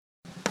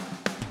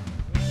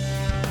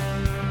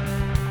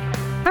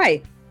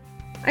Hi,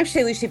 I'm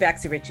Shaylushi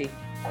Baxi Ritchie.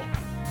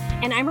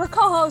 And I'm her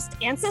co-host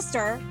and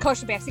sister,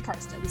 Kosha Baxi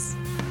Karstens.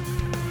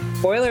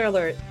 Spoiler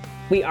alert,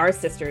 we are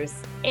sisters.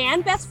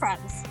 And best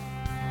friends.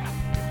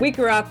 We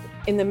grew up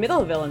in the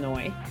middle of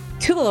Illinois,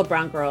 two little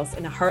brown girls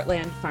in a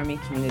heartland farming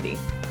community.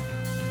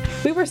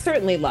 We were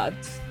certainly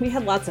loved, we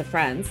had lots of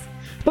friends,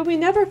 but we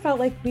never felt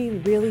like we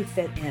really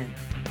fit in.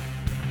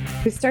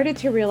 We started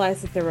to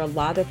realize that there were a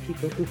lot of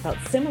people who felt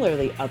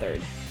similarly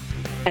othered,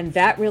 and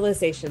that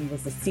realization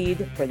was the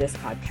seed for this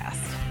podcast.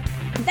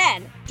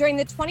 Then, during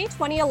the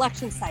 2020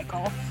 election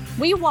cycle,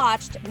 we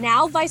watched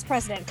now Vice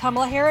President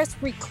Kamala Harris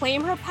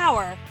reclaim her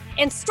power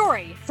and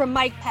story from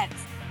Mike Pence.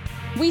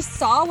 We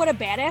saw what a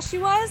badass she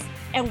was,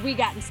 and we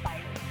got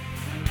inspired.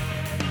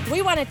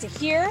 We wanted to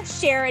hear,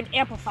 share, and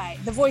amplify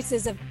the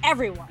voices of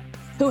everyone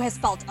who has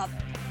felt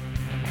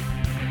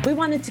othered. We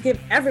wanted to give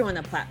everyone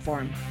a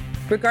platform,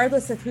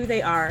 regardless of who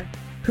they are,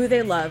 who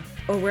they love,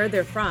 or where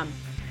they're from,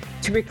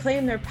 to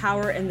reclaim their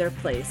power and their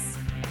place,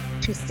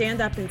 to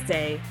stand up and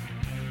say,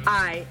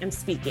 I am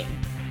speaking.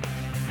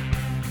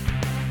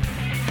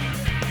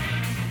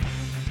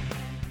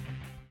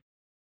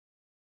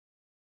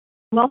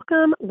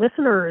 Welcome,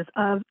 listeners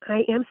of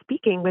I Am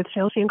Speaking with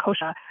Shaylushi and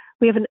Kosha.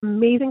 We have an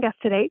amazing guest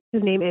today.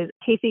 His name is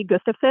Casey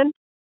Gustafson.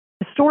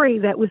 A story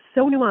that was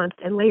so nuanced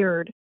and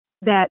layered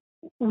that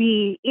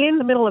we, in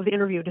the middle of the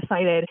interview,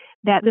 decided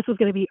that this was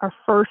going to be our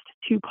first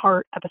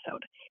two-part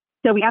episode.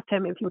 So we asked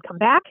him if he would come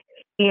back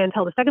and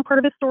tell the second part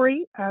of his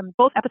story.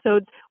 Both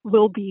episodes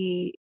will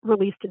be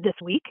released this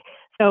week.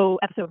 So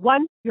episode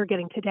 1, you're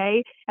getting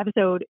today.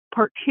 Episode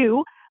part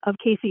 2 of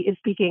Casey is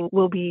Speaking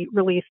will be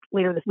released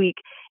later this week.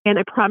 And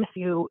I promise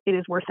you it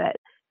is worth it.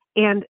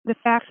 And the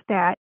fact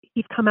that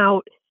he's come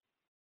out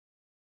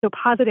so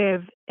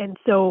positive and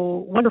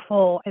so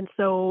wonderful and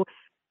so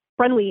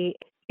friendly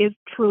is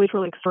truly,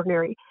 truly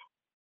extraordinary.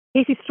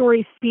 Casey's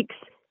story speaks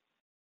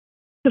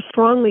so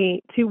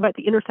strongly to what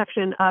the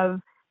intersection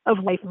of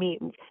life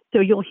means.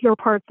 So you'll hear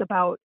parts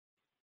about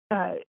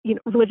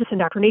religious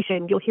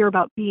indoctrination. You'll hear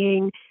about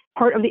being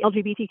part of the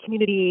LGBT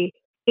community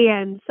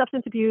and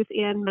substance abuse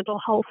and mental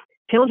health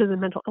challenges and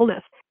mental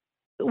illness.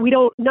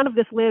 None of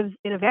this lives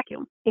in a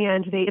vacuum,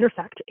 and they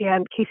intersect.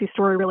 And Casey's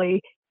story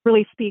really,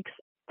 really speaks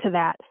to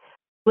that.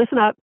 Listen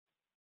up.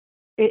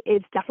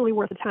 It's definitely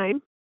worth the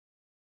time.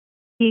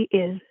 He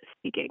is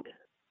speaking.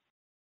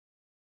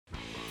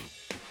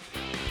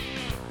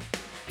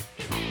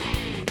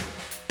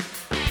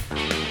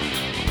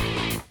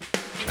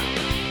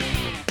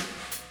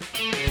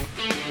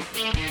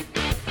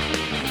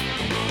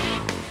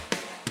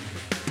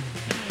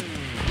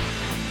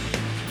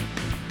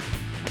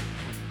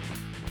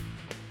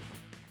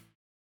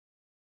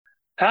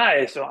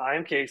 Hi, so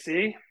I'm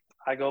Casey.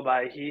 I go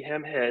by he,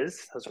 him,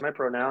 his. Those are my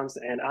pronouns,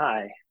 and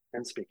I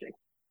am speaking.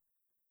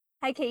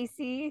 Hi,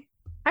 Casey.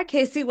 Hi,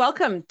 Casey.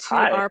 Welcome to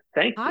our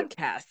thank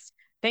podcast.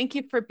 You. Thank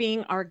you for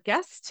being our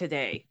guest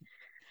today.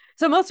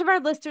 So most of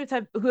our listeners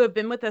who have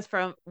been with us for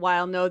a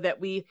while know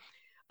that we,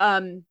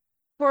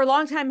 for a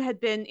long time, had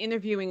been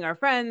interviewing our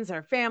friends,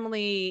 our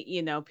family,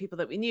 people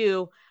that we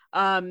knew.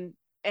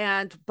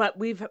 But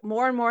we've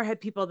more and more had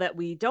people that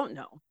we don't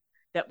know,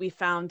 that we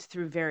found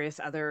through various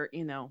other,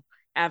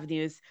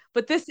 avenues.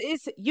 But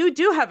you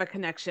do have a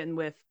connection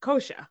with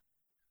Kosha,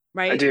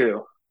 right? I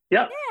do.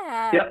 Yeah.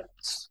 Yeah.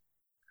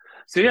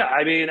 So yeah,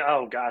 I mean,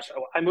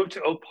 I moved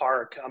to Oak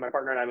Park. My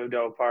partner and I moved to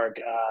Oak Park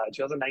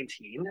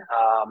 2019.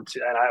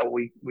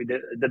 We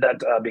did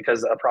that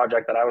because a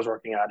project that I was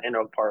working on in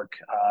Oak Park,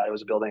 it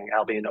was a building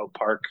Albion Oak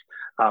Park.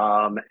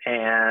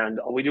 And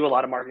we do a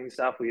lot of marketing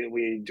stuff.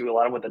 We do a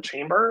lot with the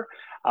chamber.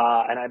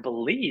 And I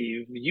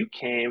believe you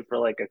came for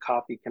like a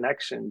coffee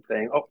connection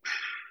thing. Oh,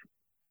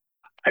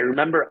 I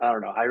remember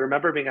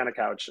being on a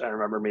couch. I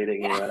remember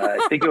meeting you, and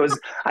I think it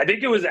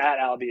was at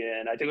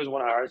Albion. I think it was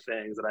one of our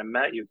things that I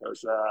met you,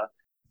 Kosha.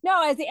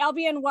 No, as the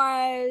Albion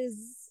was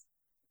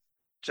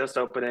just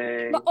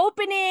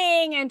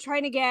opening and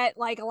trying to get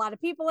like a lot of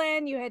people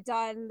in. You had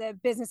done the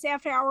business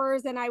after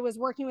hours, and I was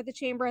working with the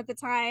chamber at the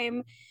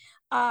time.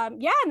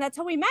 And that's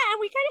how we met, and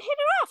we kind of hit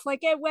it off.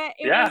 Like it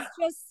was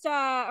just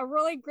a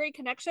really great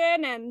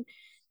connection. And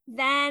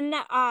then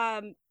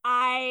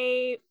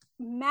I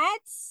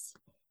met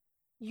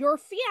your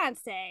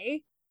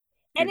fiance,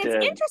 and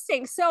it's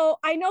interesting. So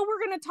I know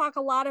we're going to talk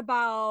a lot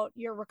about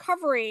your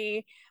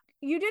recovery.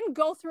 You didn't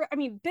go through,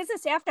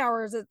 business after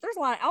hours, there's a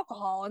lot of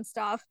alcohol and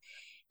stuff.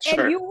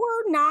 Sure. And you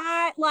were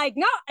not like,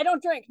 no, I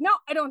don't drink.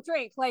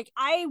 Like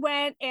I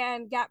went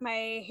and got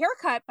my hair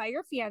cut by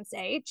your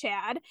fiance,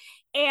 Chad.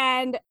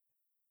 And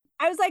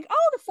I was like,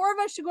 oh, the four of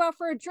us should go out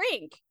for a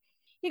drink.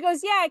 He goes,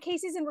 yeah,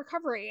 Casey's in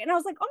recovery. And I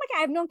was like, oh my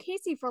God, I've known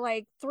Casey for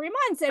like 3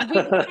 months. And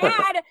we've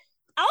had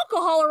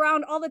alcohol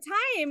around all the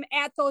time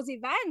at those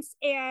events,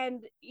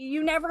 and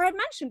you never had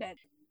mentioned it.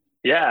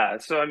 Yeah.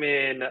 So,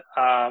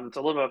 it's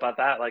a little bit about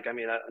that. Like,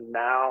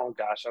 now,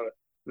 gosh,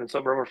 been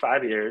sober over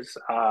 5 years.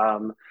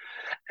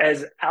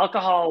 As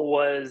alcohol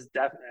was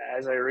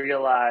as I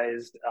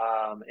realized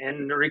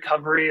in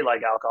recovery,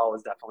 like alcohol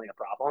was definitely a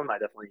problem. I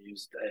definitely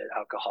used it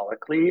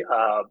alcoholically,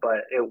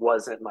 but it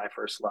wasn't my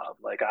first love.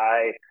 Like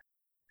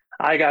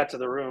I got to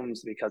the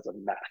rooms because of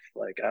meth.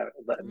 Like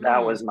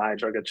that was my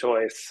drug of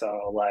choice.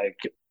 So like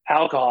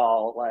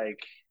alcohol, like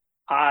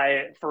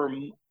I for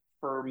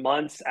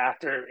months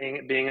after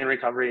being in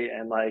recovery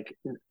and like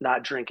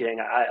not drinking,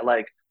 I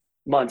like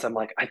months. I'm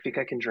like, I think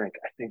I can drink.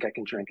 I think I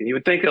can drink. And you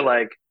would think of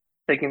like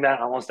thinking that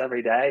almost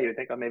every day. You would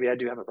think, oh, maybe I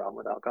do have a problem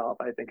with alcohol.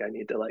 But I think I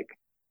need to like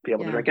be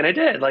able to drink, and I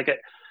did. Like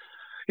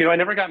I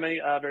never got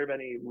very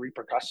many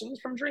repercussions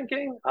from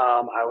drinking.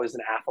 I was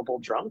an affable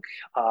drunk.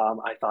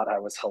 I thought I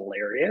was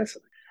hilarious.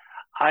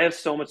 I have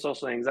so much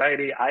social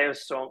anxiety. I am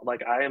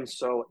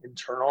so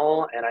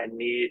internal, and I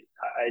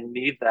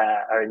needed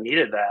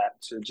that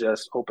to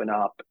just open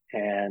up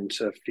and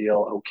to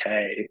feel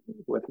okay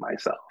with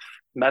myself.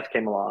 Meth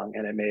came along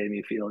and it made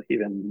me feel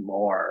even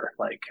more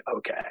like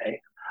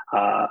okay.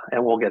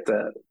 And we'll get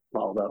to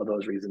all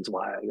those reasons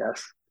why, I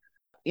guess.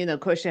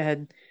 Kosha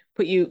had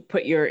put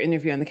your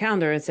interview on the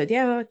calendar and said,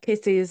 yeah,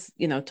 Casey's,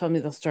 told me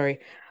the story,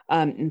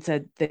 and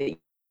said that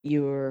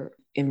you were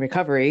in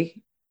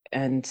recovery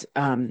and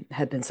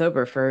had been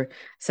sober for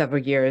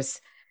several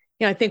years.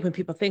 I think when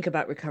people think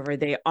about recovery,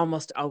 they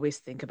almost always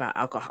think about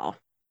alcohol.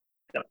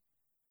 Yep.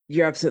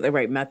 You're absolutely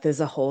right. Meth is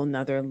a whole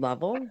nother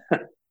level.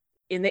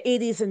 In the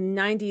 80s and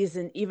 90s,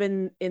 and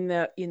even in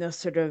the,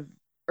 sort of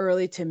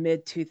early to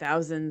mid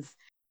 2000s,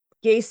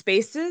 gay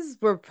spaces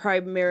were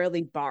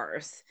primarily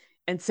bars.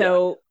 And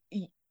so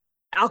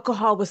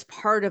alcohol was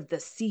part of the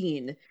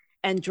scene,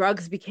 and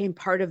drugs became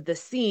part of the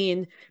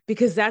scene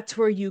because that's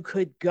where you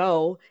could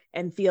go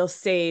and feel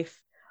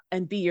safe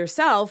and be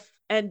yourself,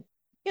 and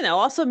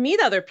also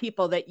meet other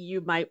people that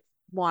you might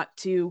want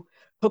to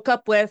hook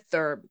up with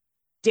or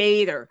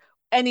date or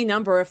any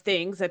number of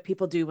things that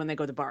people do when they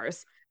go to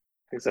bars.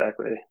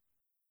 Exactly.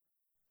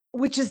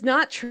 Which is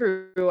not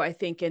true, I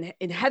think, in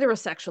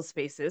heterosexual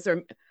spaces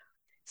or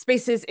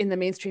spaces in the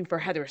mainstream for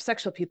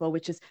heterosexual people,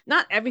 which is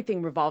not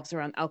everything revolves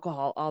around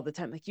alcohol all the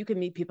time. Like you can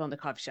meet people in the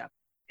coffee shop.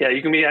 Yeah,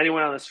 you can meet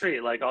anyone on the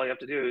street. Like all you have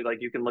to do,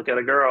 like you can look at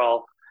a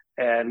girl,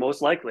 and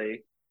most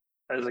likely,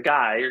 as a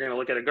guy, you're going to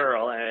look at a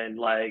girl and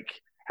like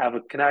have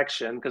a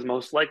connection because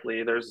most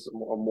likely there's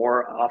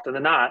more often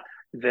than not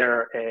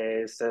they're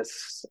a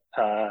cis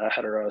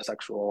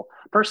heterosexual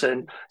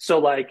person. So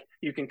like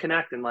you can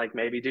connect and like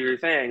maybe do your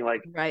thing.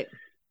 Like right.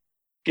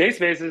 Gay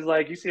spaces,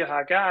 like you see a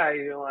hot guy,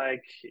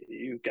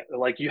 you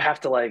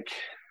have to like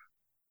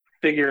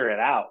figure it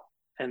out,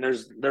 and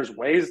there's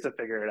ways to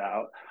figure it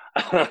out.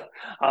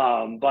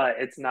 But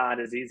it's not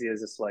as easy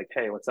as just like,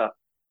 hey, what's up?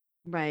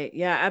 Right.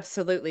 Yeah,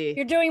 absolutely.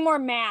 You're doing more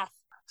math.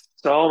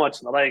 So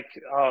much like,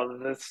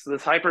 this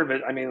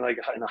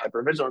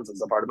hypervigilance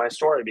is a part of my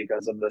story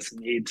because of this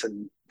need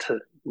to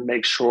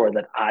make sure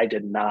that I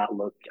did not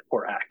look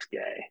or act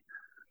gay.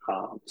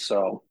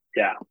 So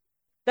yeah.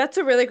 That's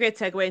a really great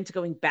segue into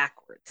going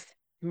backwards,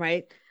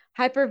 right?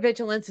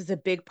 Hypervigilance is a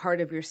big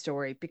part of your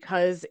story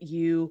because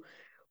you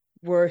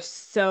were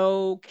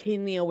so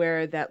keenly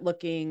aware that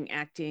looking,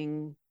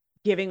 acting,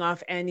 giving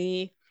off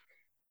any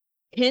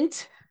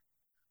hint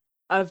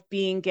of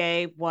being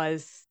gay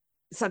was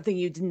something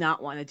you did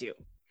not want to do.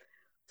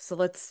 So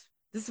this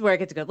is where I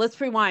get to go.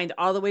 Let's rewind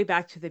all the way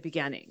back to the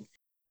beginning.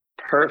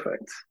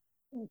 Perfect.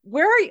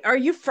 Where are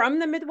you from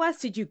the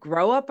Midwest? Did you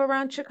grow up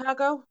around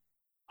Chicago?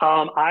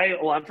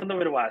 I'm from the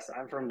Midwest.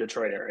 I'm from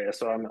Detroit area,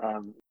 so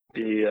I'm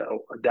the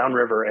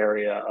downriver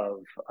area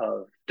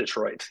of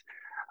Detroit.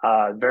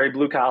 Very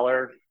blue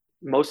collar,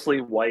 mostly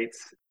white.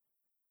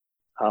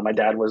 My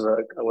dad was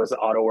an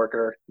auto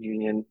worker,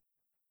 union.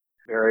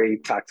 Very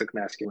toxic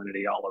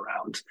masculinity all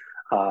around,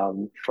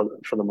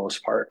 for the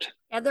most part.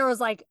 And there was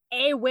like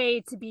a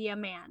way to be a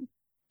man: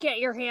 get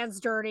your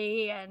hands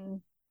dirty and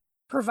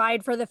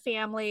provide for the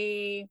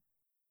family.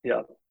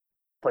 Yeah,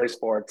 play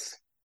sports.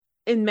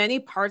 In many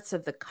parts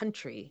of the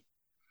country,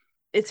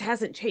 it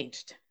hasn't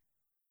changed.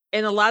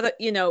 In a lot of,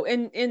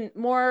 in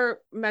more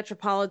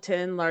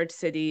metropolitan large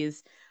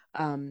cities,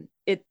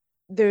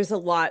 there's a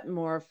lot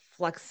more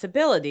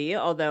flexibility,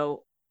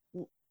 although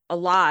a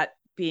lot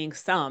being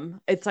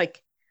some. It's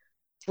like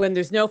when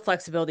there's no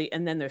flexibility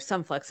and then there's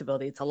some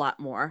flexibility, it's a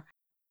lot more.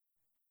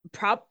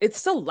 It's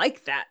still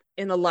like that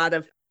in a lot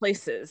of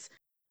places.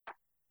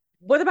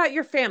 What about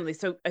your family?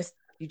 So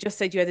you just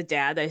said you had a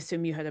dad. I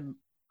assume you had a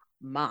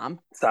mom.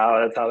 So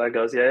that's how that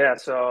goes. Yeah.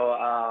 So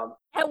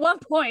at one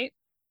point,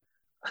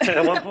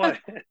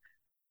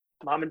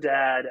 mom and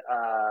dad.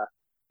 I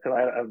have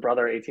a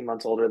brother 18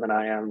 months older than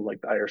I am, like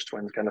the Irish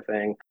twins kind of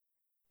thing.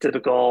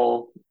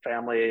 Typical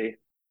family,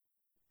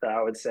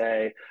 I would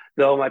say.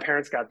 Though my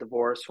parents got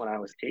divorced when I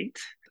was 8.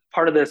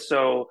 Part of this,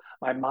 so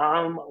my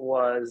mom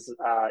was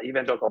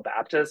evangelical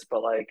Baptist,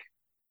 but like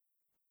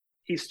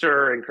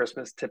Easter and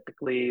Christmas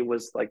typically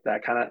was like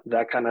that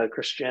kind of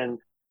Christian.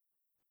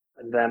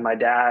 And then my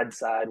dad's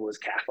side was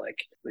Catholic.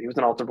 He was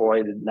an altar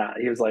boy.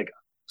 He was like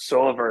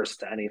so averse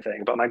to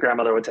anything, but my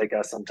grandmother would take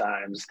us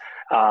sometimes.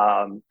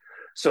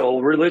 So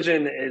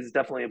religion is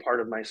definitely a part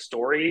of my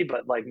story,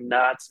 but like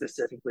not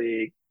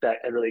specifically that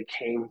it really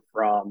came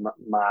from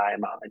my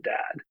mom and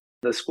dad.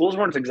 The schools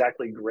weren't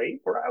exactly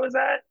great where I was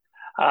at.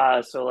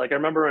 So like I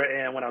remember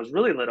when I was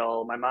really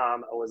little, my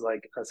mom was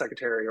like a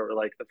secretary or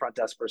like the front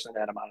desk person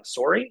at a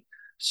Montessori.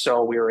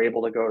 So we were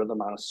able to go to the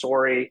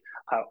Montessori.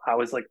 I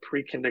was like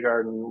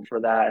pre-kindergarten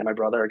for that, and my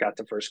brother got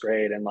to first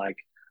grade and like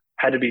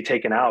had to be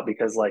taken out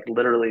because like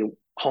literally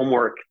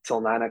homework till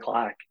 9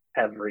 o'clock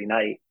every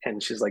night.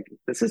 And she's like,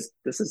 this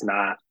is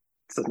not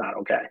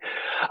okay.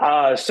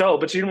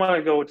 But she didn't want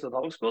to go to the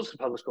public schools because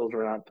public schools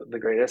were not the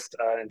greatest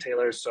in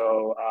Taylor.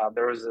 So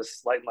there was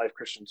this Light and Life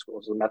Christian School, it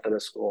was a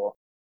Methodist school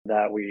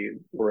that we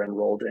were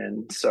enrolled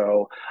in.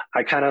 So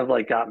I kind of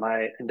like got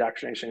my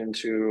indoctrination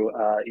into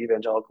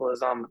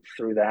evangelicalism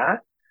through that.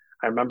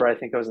 I remember, I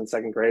think I was in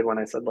second grade when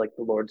I said like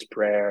the Lord's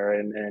Prayer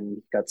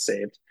and got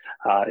saved,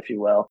 if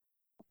you will.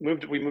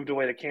 We moved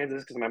away to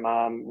Kansas because my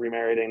mom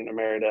remarried and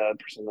married a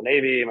person in the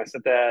Navy, my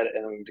stepdad,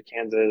 and then we moved to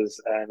Kansas,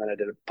 and then I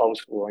did a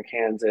public school in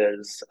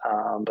Kansas.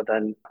 But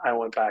then I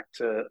went back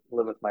to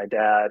live with my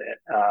dad,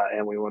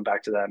 and we went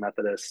back to that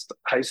Methodist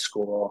high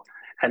school,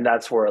 and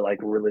that's where like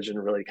religion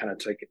really kind of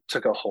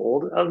took a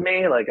hold of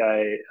me. Like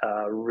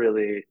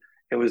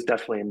it was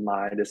definitely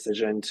my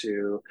decision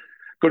to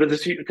go to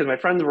this because my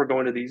friends were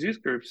going to these youth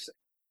groups.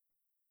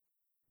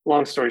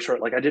 Long story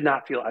short, like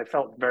I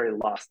felt very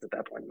lost at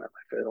that point in my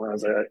life.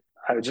 When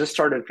I just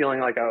started feeling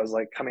like I was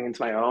like coming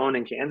into my own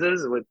in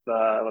Kansas with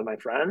my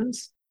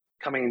friends.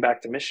 Coming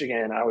back to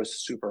Michigan, I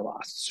was super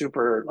lost,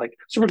 super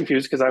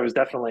confused because I was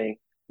definitely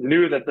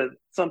knew that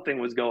something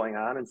was going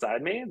on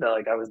inside me, that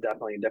like I was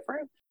definitely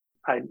different.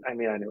 I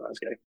mean, I knew I was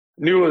gay.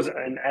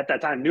 And at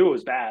that time knew it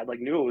was bad, like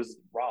knew it was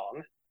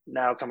wrong.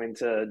 Now coming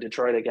to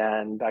Detroit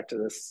again, back to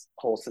this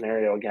whole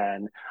scenario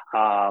again,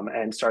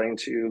 and starting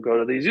to go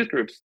to these youth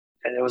groups.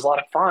 And it was a lot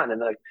of fun, and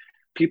like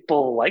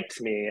people liked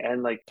me,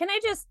 and like. Can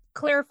I just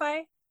clarify?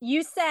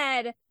 You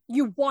said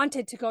you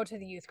wanted to go to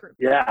the youth group.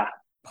 Yeah.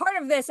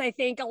 Part of this, I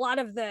think, a lot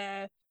of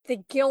the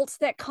guilt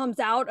that comes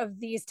out of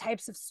these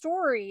types of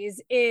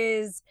stories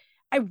is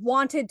I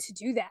wanted to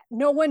do that.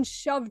 No one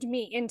shoved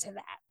me into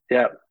that.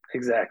 Yeah,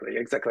 exactly.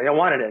 I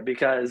wanted it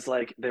because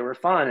like they were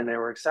fun and they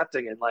were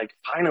accepting, and like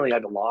finally I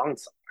belonged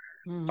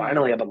somewhere. Mm-hmm.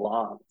 Finally I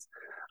belonged.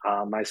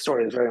 My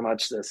story is very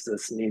much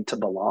this need to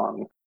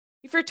belong.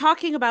 If you're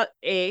talking about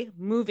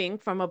moving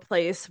from a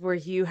place where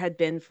you had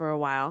been for a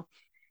while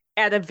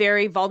at a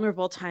very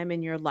vulnerable time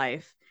in your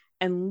life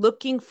and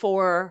looking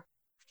for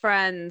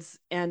friends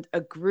and a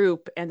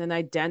group and an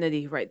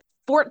identity, right?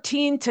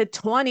 14 to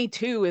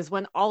 22 is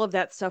when all of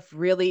that stuff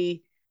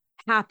really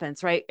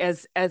happens, right?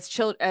 As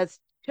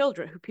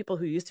children, people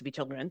who used to be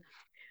children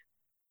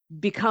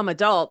become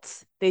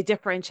adults, they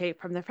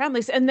differentiate from their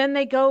families, and then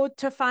they go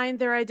to find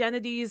their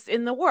identities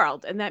in the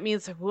world. And that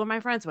means, who am I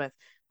friends with?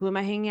 Who am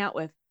I hanging out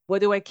with? What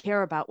do I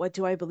care about? What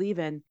do I believe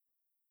in?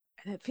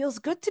 And it feels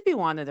good to be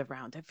wanted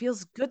around. It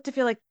feels good to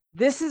feel like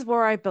this is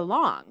where I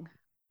belong.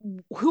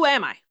 Who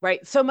am I,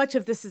 right? So much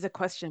of this is a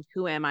question,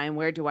 who am I and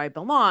where do I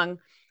belong?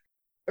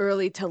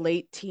 Early to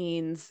late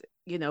teens,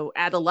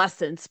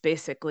 adolescence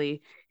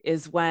basically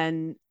is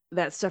when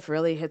that stuff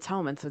really hits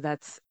home. And so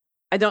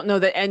I don't know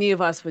that any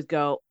of us would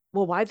go,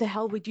 well, why the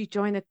hell would you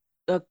join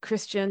a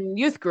Christian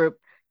youth group,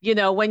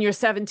 when you're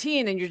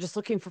 17 and you're just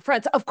looking for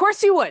friends? Of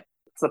course you would.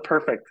 It's the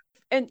perfect.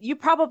 And you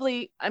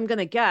probably, I'm going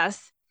to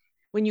guess,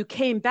 when you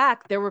came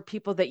back, there were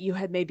people that you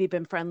had maybe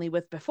been friendly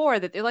with before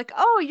that they're like,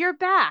 oh, you're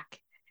back.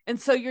 And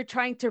so you're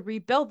trying to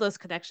rebuild those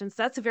connections.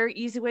 That's a very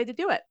easy way to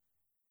do it.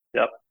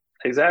 Yep,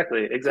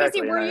 exactly.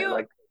 Casey,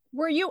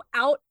 were you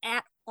out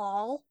at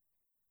all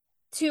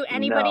to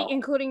anybody,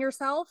 including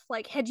yourself?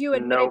 Like, had you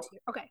admitted to?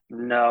 Okay.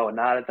 No,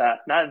 not at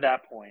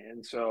that point.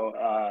 And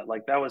so,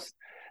 like that was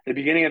the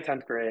beginning of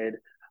 10th grade.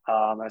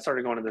 I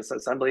started going to this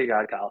Assembly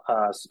of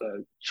God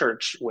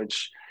church,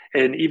 which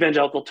in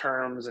evangelical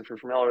terms, if you're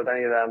familiar with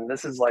any of them,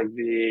 this is like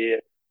the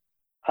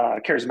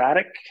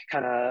charismatic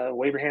kind of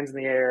wave your hands in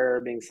the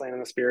air, being slain in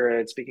the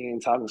spirit, speaking in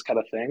tongues kind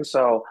of thing.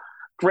 So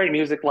great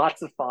music,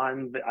 lots of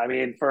fun. I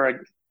mean,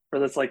 for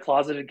this like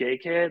closeted gay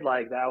kid,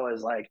 like that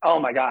was like, oh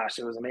my gosh,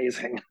 it was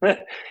amazing.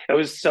 It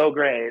was so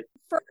great.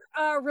 For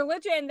a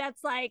religion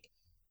that's like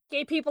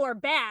gay people are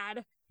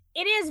bad,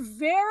 it is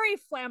very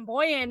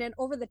flamboyant and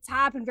over the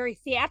top and very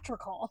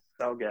theatrical.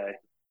 So gay.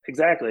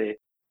 Exactly.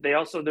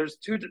 There's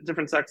two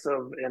different sects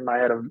in my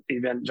head of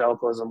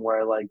evangelicalism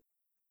where like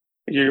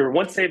you're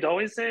once saved,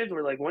 always saved,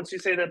 where like once you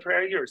say that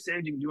prayer, you're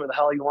saved, you can do what the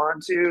hell you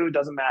want to,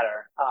 doesn't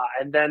matter.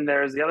 And then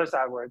there's the other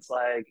side where it's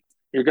like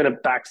you're going to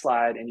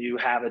backslide and you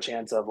have a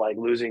chance of like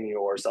losing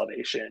your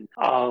salvation.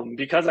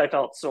 Because I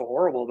felt so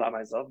horrible about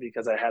myself,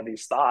 because I had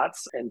these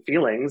thoughts and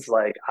feelings,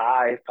 like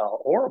I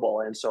felt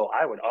horrible. And so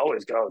I would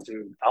always go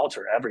to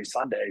altar every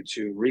Sunday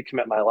to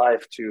recommit my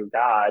life to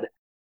God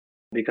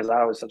because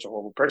I was such a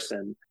horrible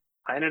person.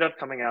 I ended up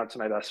coming out to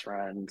my best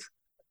friend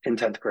in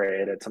 10th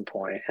grade at some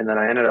point. And then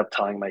I ended up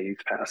telling my youth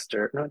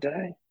pastor, no, did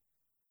I?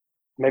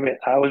 Maybe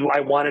I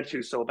wanted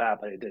to so bad,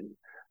 but I didn't.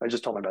 I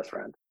just told my best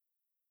friend.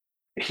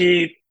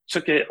 He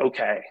took it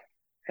okay.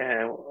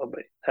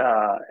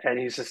 and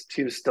he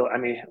was still, I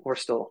mean, we're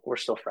still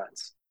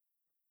friends.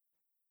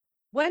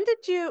 When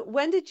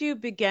did you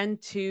begin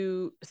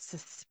to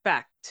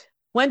suspect?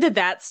 When did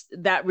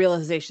that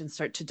realization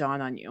start to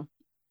dawn on you?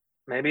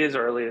 Maybe as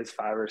early as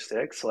 5 or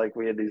 6. Like,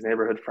 we had these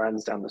neighborhood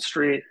friends down the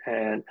street,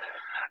 and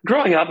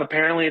growing up,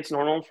 apparently it's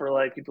normal for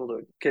like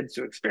kids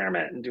to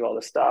experiment and do all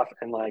this stuff.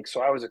 And like,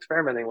 so I was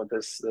experimenting with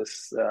this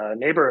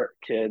neighbor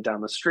kid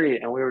down the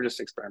street, and we were just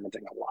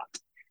experimenting a lot.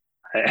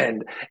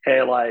 And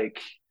like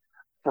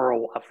for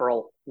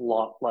a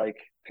long, like,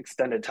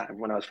 extended time,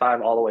 when I was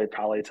 5 all the way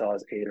probably till I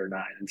was 8 or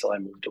 9, until I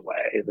moved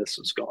away, this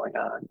was going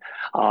on.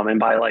 And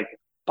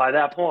by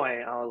that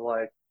point, I was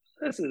like,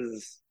 this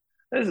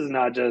is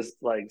not just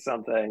like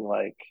something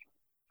like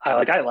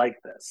I like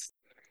this.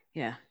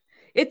 Yeah.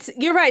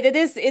 You're right. It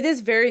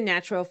is very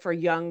natural for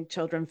young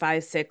children,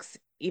 5, 6,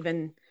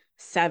 even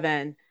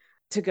 7,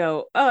 to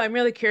go, oh, I'm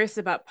really curious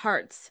about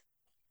parts,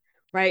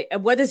 right?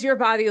 And what does your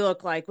body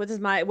look like?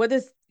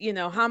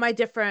 How am I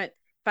different?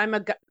 If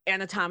I'm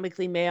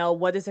anatomically male,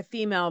 what does a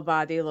female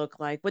body look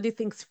like? What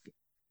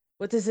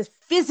does this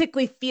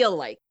physically feel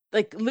like?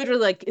 Like,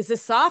 literally, like, is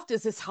this soft?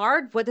 Is this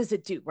hard? What does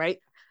it do? Right.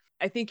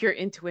 I think your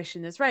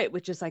intuition is right,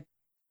 which is like,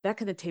 that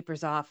kind of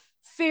tapers off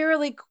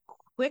fairly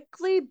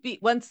quickly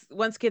once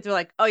kids are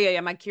like, oh yeah,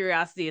 my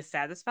curiosity is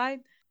satisfied.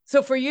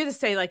 So for you to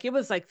say, like, it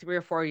was like 3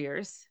 or 4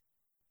 years.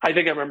 I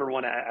think I remember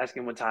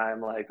asking one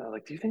time, like, I was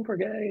like, do you think we're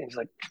gay? And he's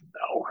like,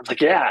 no. I was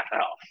like, yeah, no,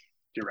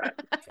 you're right.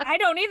 I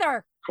don't either.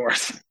 Of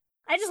course.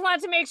 I just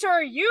wanted to make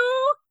sure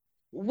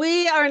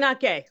we are not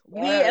gay.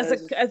 We as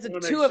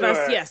the two of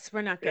us, yes,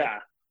 we're not gay.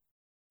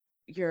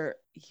 Yeah.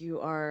 You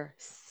are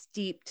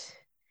steeped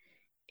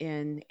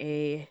in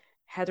a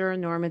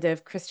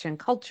heteronormative Christian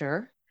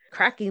culture.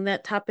 Cracking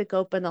that topic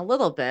open a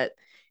little bit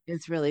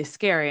is really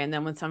scary. And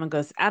then when someone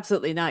goes,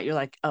 absolutely not, you're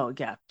like, oh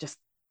yeah, just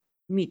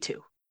me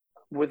too.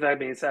 With that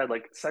being said,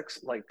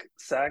 sex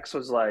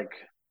was like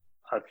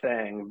a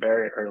thing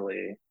very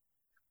early.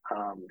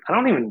 I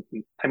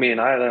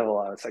have a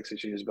lot of sex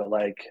issues, but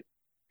like,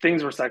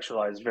 things were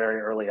sexualized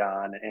very early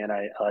on, and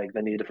I like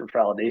the need for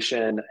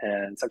validation,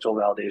 and sexual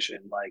validation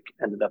like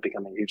ended up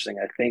becoming a huge thing.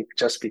 I think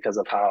just because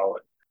of how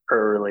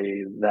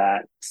early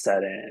that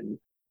set in.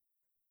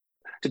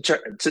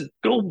 To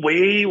go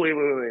way, way,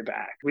 way, way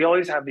back, we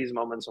always have these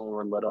moments when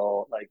we're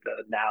little, like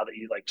now that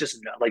you like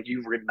just know, like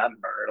you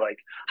remember, like,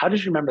 how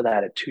did you remember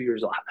that at 2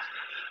 years old?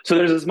 So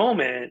there's this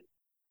moment,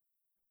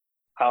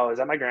 I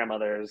was at my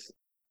grandmother's,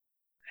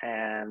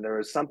 and there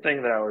was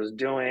something that I was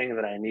doing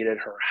that I needed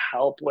her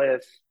help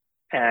with,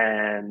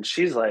 and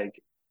she's like,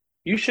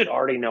 you should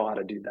already know how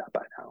to do that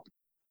by now.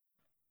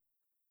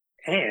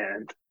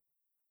 And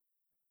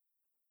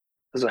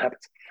this is what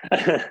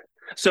happens.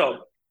 So,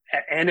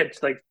 and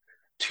it's like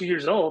 2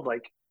 years old,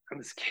 like, I'm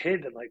this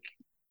kid that like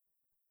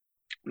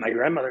my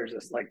grandmother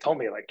just like told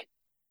me like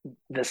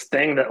this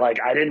thing that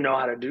like I didn't know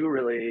how to do,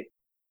 really,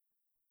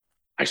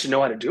 I should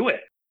know how to do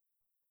it.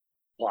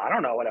 Well, I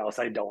don't know what else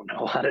I don't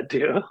know how to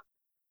do.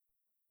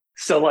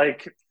 So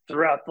like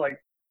throughout,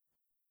 like,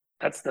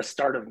 that's the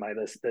start of my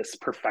this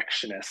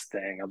perfectionist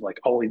thing of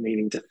like always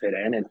needing to fit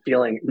in and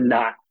feeling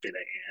not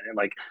fitting in, and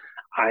like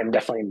I'm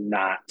definitely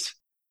not.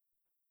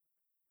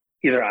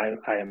 Either I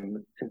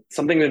am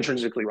something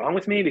intrinsically wrong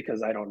with me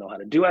because I don't know how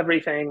to do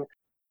everything,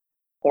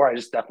 or I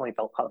just definitely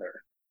felt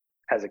other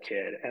as a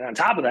kid. And on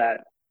top of that,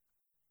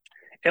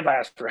 if I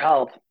ask for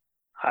help,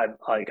 I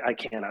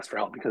can't ask for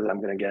help because I'm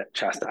going to get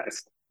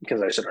chastised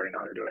because I should already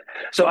know how to do it.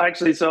 So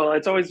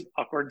it's always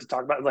awkward to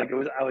talk about. Like,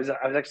 I was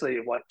actually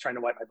trying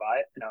to wipe my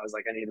butt, and I was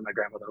like, I needed my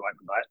grandmother to wipe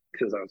my butt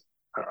because I was,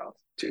 I don't know,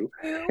 2.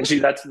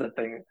 And that's the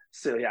thing.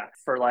 So yeah,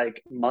 for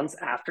like months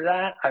after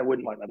that, I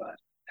wouldn't wipe my butt,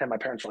 and my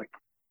parents were like,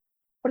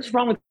 what is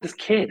wrong with this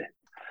kid?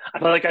 I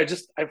felt like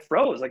I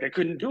froze, like I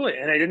couldn't do it,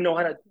 and I didn't know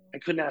how to. I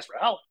couldn't ask for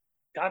help.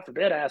 God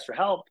forbid I asked for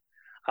help.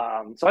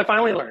 So I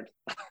finally learned.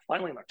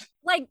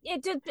 Like,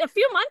 it did a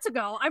few months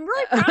ago. I'm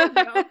really proud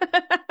of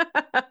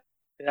you.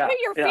 Yeah,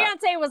 your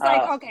fiance was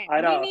like, okay,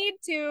 we need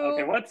to.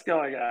 Okay, what's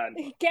going on?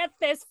 Get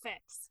this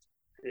fixed.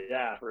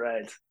 Yeah,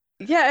 right.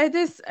 Yeah, it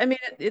is. I mean,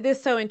 it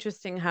is so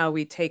interesting how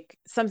we take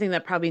something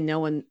that probably no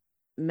one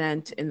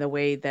meant in the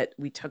way that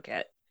we took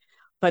it,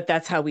 but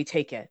that's how we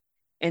take it.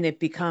 And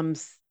it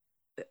becomes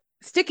a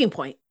sticking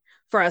point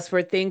for us,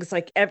 where things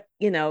like,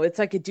 it's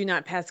like a do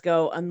not pass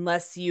go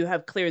unless you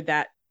have cleared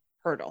that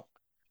hurdle.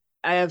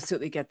 I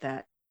absolutely get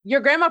that.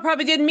 Your grandma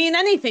probably didn't mean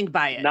anything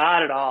by it.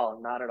 Not at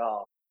all. Not at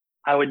all.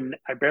 I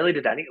barely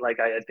did any, like,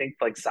 I think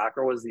like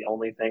soccer was the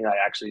only thing I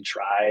actually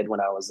tried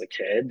when I was a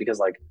kid, because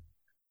like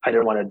I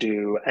didn't want to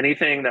do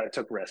anything that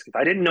took risk. If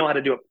I didn't know how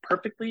to do it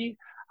perfectly,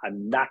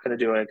 I'm not going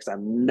to do it, because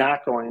I'm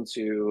not going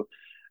to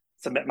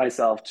submit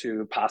myself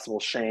to possible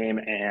shame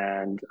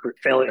and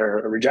failure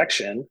or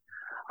rejection.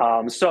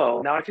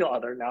 So now I feel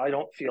other. Now I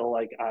don't feel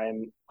like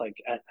I'm like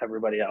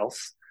everybody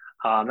else.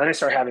 Then I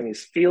start having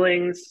these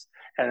feelings,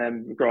 and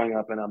then growing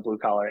up in a blue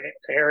collar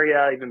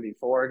area, even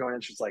before going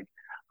into just like,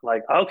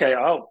 okay,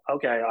 all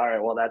right,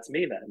 well, that's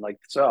me then. Like,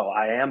 so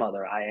I am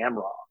other, I am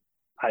wrong.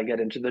 I get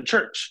into the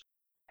church,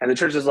 and the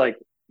church is like,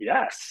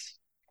 yes,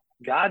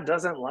 God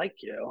doesn't like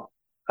you.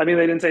 I mean,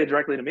 they didn't say it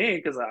directly to me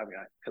because I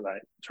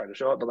tried to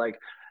show it, but like,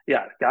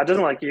 yeah, God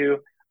doesn't like you.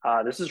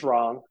 This is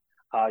wrong.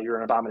 You're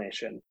an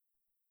abomination.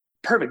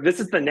 Perfect. This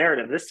is the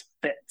narrative. This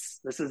fits.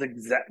 This is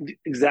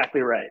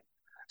exactly right.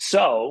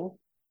 So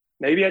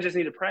maybe I just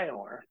need to pray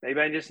more. Maybe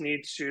I just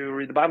need to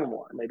read the Bible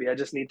more. Maybe I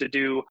just need to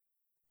do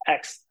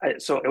X.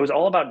 So it was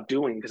all about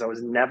doing, because I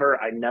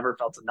never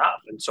felt enough.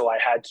 And so I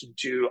had to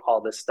do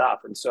all this stuff.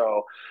 And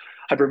so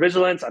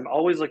hypervigilance, I'm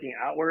always looking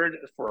outward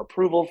for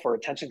approval, for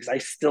attention, because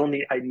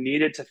I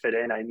needed to fit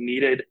in. I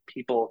needed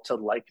people to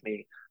like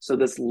me. So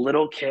this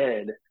little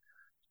kid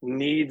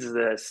needs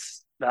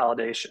this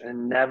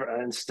validation,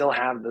 and still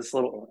have this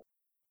little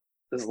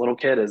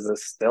kid is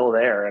still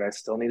there, and I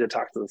still need to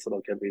talk to this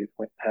little kid. We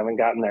haven't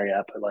gotten there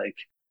yet, but like,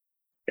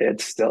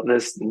 it's still,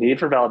 this need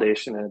for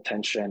validation and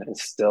attention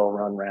is still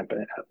run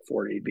rampant at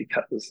 40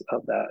 because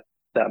of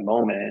that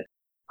moment.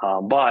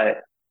 But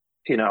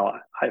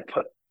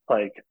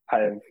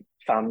I've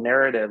found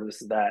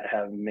narratives that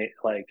have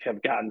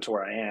gotten to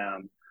where I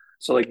am.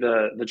 So like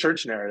the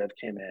church narrative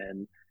came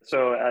in.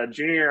 So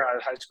junior year out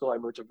of high school, I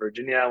moved to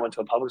Virginia. I went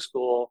to a public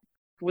school.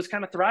 It was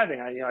kind of thriving.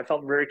 I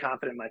felt very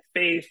confident in my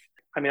faith.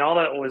 I mean, all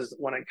that was,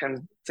 when it comes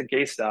to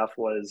gay stuff,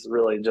 was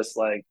really just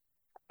like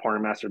porn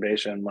and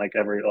masturbation,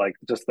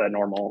 just that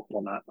normal,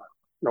 well, not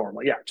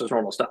normal, yeah, just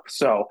normal stuff.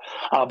 So,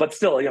 but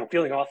still,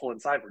 feeling awful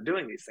inside for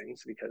doing these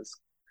things, because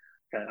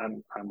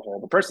I'm a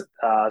horrible person.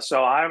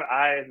 So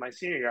my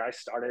senior year, I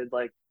started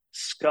like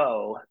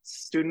SCO,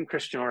 Student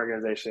Christian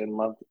Organization.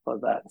 Love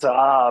that. So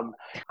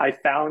I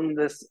found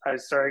this. I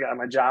started got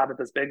my job at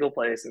this bagel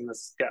place, and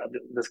this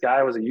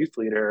guy was a youth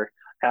leader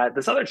at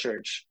this other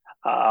church.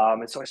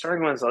 And so I started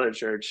going to this other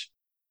church.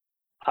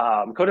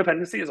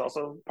 Codependency is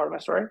also part of my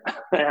story,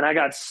 and I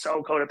got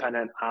so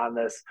codependent on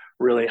this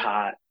really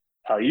hot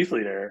youth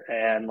leader,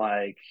 and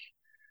like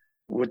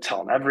would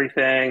tell him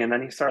everything, and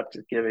then he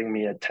started giving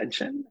me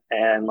attention,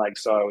 and like,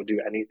 so I would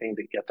do anything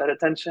to get that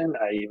attention.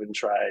 I even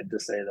tried to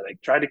say that I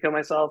tried to kill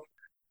myself.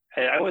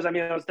 I was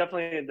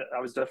definitely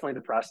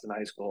depressed in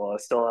high school.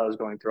 I was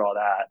going through all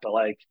that, but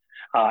like,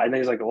 and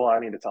then he's like, well, I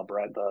need to tell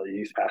Brett, the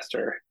youth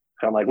pastor.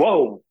 And I'm like,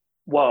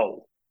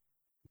 whoa,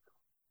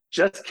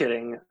 just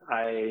kidding.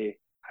 I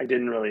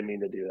didn't really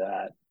mean to do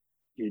that.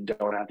 You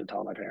don't have to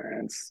tell my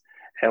parents.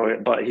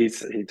 But he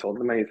told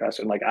them, my youth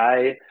pastor, and like,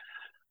 I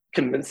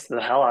convinced the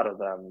hell out of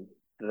them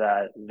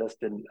that this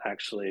didn't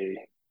actually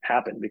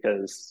happen,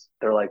 because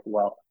they're like,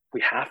 well,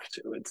 we have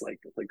to. It's like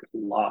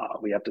law.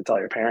 We have to tell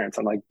your parents.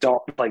 I'm like,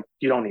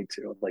 you don't need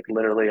to. Like,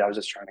 literally, I was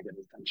just trying to get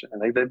his attention,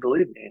 and they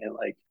believed me. And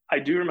like, I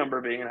do remember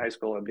being in high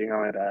school and being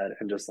on my bed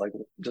and just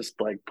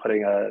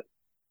putting a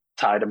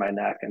tie to my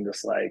neck and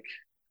just like,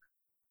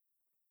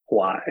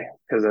 why?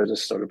 Because I was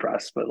just so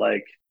depressed. But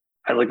like,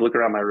 I like look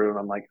around my room.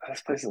 I'm like,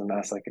 this place is a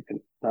mess. Like, I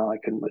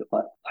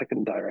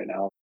couldn't die right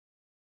now.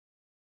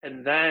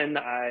 And then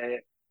I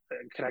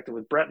connected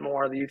with Brett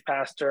Moore, the youth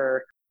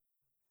pastor,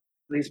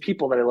 these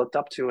people that I looked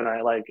up to, and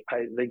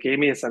they gave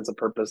me a sense of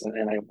purpose,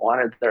 and I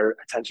wanted their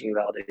attention and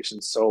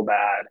validation so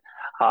bad.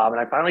 And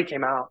I finally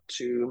came out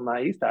to my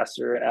youth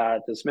pastor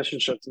at this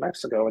mission trip to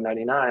Mexico in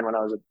 '99, when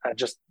I was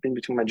just in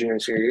between my junior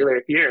and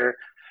senior year.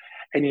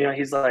 And,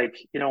 he's like,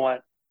 you know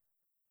what?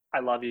 I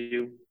love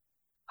you.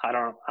 I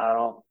don't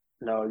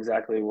know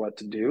exactly what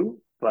to do,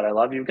 but I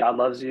love you. God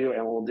loves you,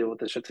 and we'll deal with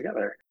this shit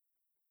together.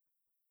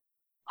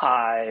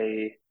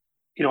 I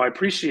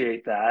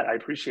appreciate that. I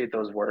appreciate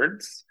those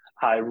words.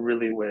 I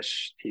really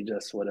wish he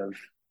just would have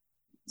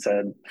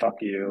said, fuck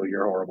you,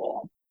 you're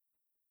horrible.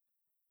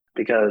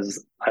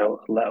 Because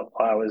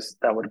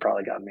that would have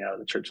probably gotten me out of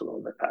the church a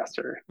little bit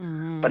faster.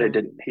 Mm-hmm. But it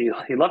didn't. He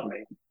loved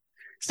me.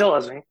 Still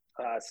loves me.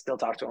 Still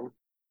talk to him.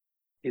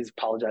 He's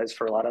apologized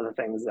for a lot of the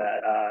things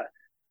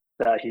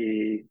that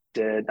he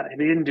did. He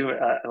didn't do it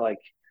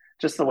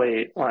just the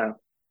way, well,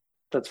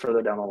 that's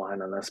further down the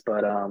line on this,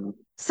 but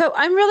so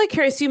I'm really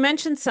curious. You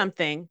mentioned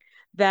something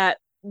that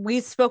we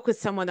spoke with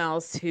someone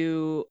else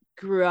who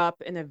grew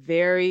up in a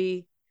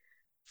very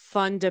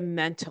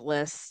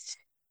fundamentalist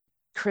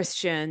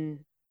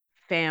Christian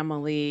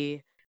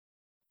family.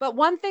 But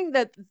one thing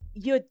that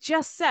you had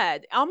just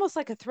said, almost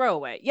like a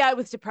throwaway, yeah, I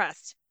was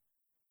depressed.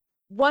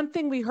 One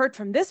thing we heard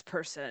from this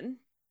person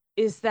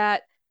is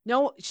that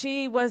no,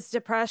 she was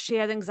depressed, she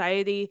had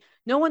anxiety.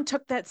 No one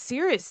took that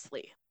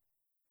seriously.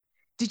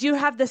 Did you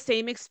have the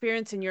same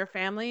experience in your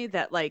family,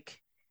 that like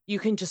you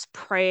can just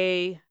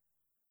pray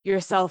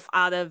yourself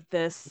out of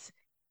this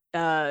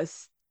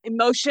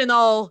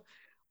emotional,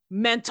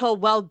 mental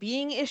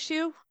well-being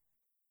issue?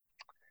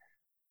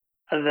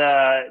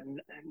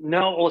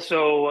 No.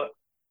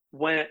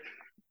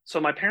 So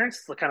my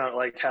parents kind of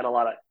like had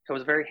it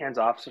was very hands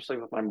off, especially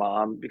with my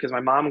mom, because my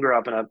mom grew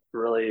up in a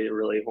really,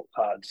 really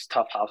just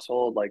tough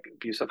household, like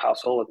abusive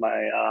household with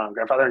my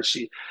grandfather, and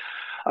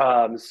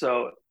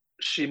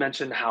she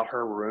mentioned how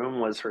her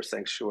room was her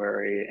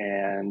sanctuary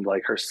and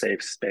like her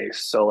safe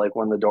space. So like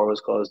when the door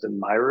was closed in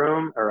my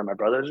room or in my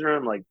brother's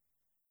room, like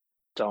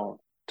don't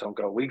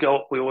go. We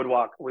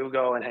would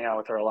go and hang out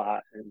with her a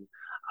lot. And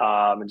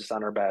and just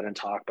on our bed and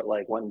talk. But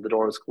like when the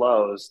door was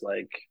closed,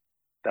 like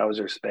that was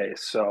your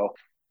space. So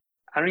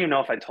I don't even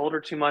know if I told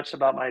her too much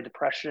about my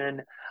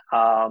depression.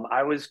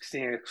 I was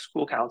seeing a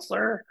school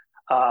counselor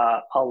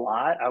a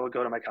lot. I would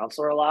go to my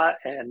counselor a lot,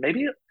 and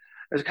maybe it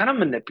was kind of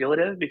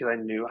manipulative because I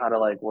knew how to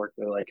like work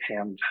the like, hey,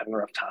 I'm having a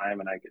rough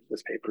time and I get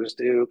this papers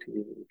due. Can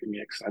you give me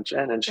an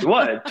extension? And she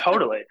would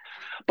totally.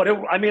 But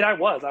I mean, I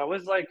was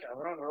like, I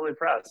was really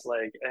pressed.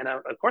 Like, and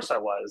of course I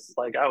was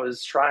like, I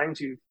was trying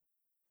to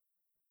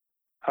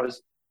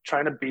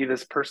be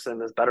this person,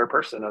 this better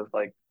person of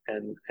like,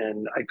 and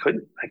I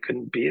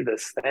couldn't be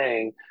this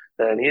thing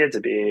that I needed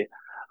to be.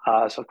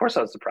 So of course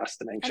I was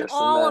depressed and anxious. And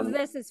all of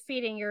this is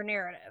feeding your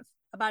narrative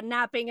about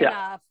not being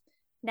enough,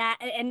 not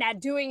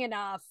doing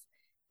enough,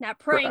 not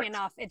praying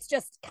enough. It's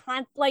just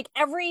like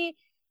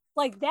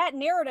that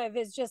narrative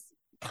is just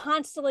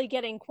constantly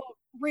getting quote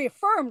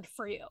reaffirmed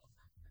for you.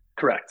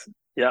 Correct.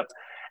 Yep.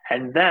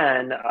 And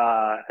then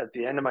at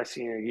the end of my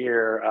senior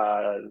year,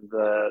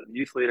 the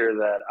youth leader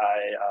that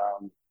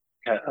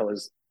I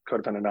was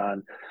codependent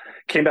on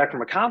came back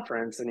from a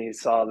conference, and he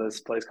saw this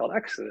place called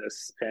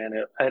Exodus. And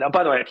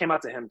by the way, I came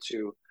out to him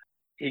too.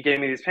 He gave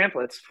me these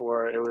pamphlets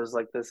it was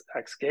like this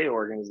ex-gay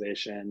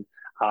organization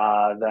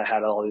that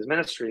had all these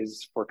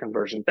ministries for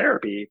conversion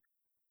therapy.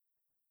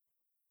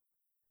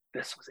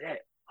 This was it.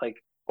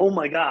 Like, oh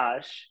my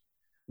gosh,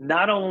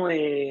 not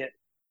only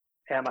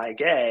am I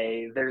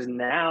gay, there's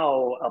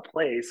now a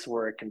place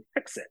where it can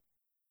fix it.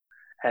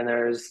 And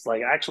there's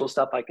like actual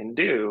stuff I can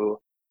do.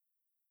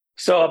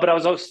 So, but I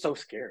was always so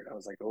scared. I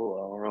was like, oh,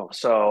 I don't know.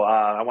 So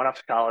I went off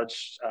to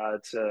college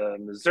to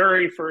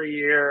Missouri for a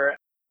year.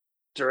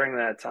 During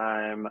that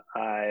time,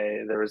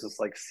 there was this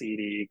like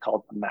CD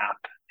called The Map,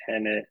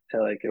 and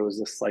it was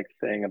this like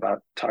thing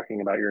about talking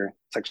about your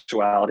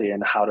sexuality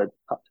and how to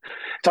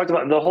talked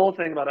about the whole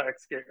thing about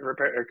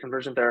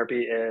conversion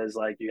therapy is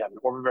like you have an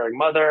overbearing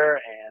mother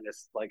and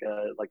it's like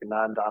a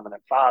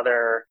non-dominant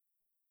father.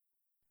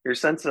 Your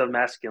sense of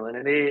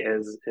masculinity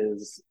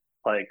is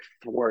like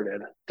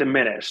thwarted,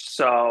 diminished.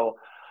 So,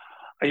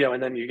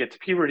 and then you get to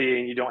puberty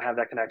and you don't have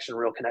that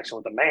real connection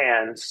with a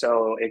man.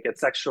 So it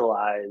gets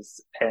sexualized.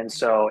 And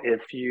so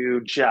if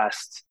you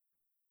just,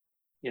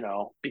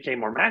 became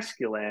more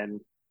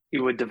masculine,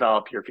 you would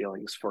develop your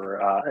feelings for,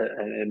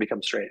 and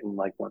become straight and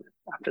like women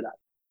after that.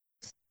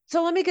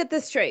 So let me get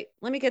this straight.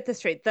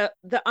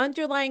 The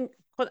underlying,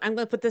 I'm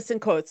going to put this in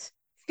quotes,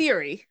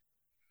 theory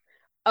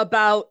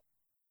about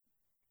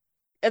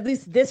at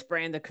least this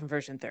brand of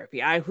conversion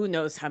therapy, who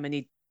knows how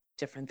many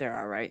different there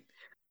are, right?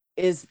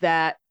 Is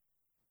that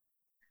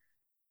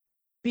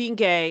being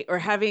gay or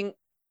having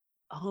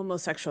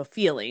homosexual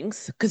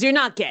feelings, because you're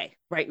not gay,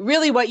 right?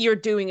 Really what you're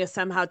doing is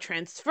somehow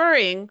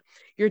transferring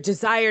your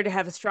desire to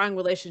have a strong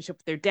relationship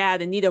with your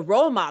dad and need a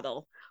role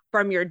model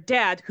from your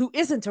dad who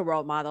isn't a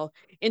role model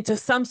into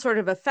some sort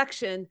of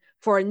affection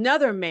for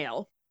another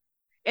male.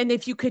 And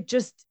if you could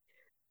just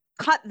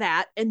cut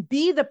that and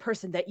be the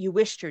person that you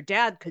wished your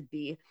dad could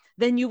be,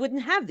 then you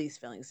wouldn't have these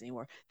feelings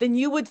anymore. Then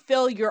you would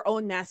fill your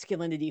own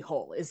masculinity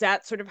hole. Is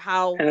that sort of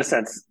how? In a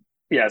sense,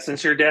 yeah.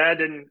 Since your dad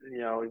didn't,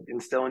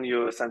 instill in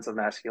you a sense of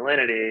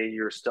masculinity,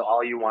 you're still,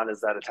 all you want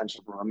is that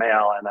attention from a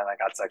male, and then I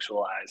got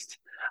sexualized.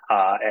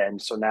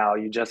 And so now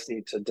you just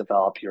need to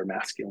develop your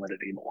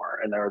masculinity more.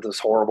 And there was this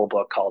horrible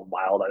book called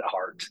Wild at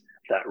Heart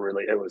that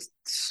really,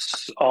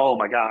 oh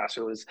my gosh,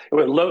 it was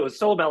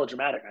so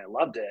melodramatic. I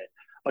loved it,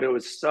 but it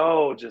was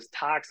so just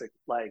toxic.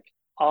 Like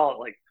all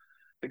like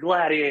The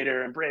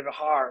Gladiator and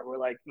Braveheart were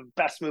like the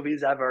best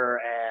movies ever.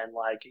 And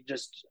like,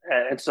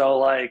 and so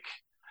like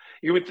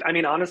you would, I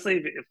mean,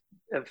 honestly,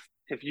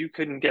 if you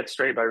couldn't get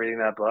straight by reading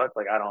that book,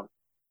 like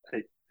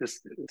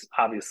it's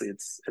obviously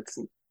it's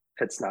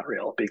not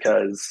real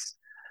because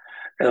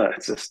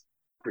it's just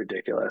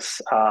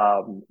ridiculous.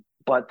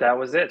 But that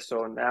was it.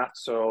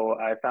 So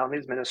I found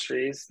these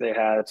ministries. They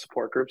had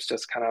support groups,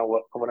 just kind of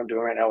what I'm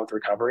doing right now with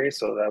recovery.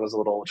 So that was a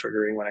little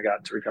triggering when I got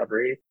into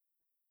recovery.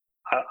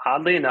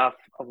 Oddly enough,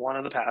 one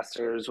of the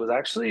pastors was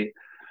actually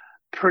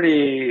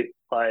pretty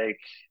like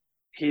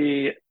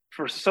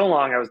for so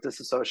long I was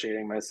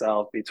disassociating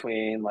myself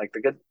between like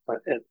the good,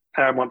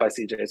 I went by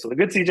CJ. So the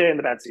good CJ and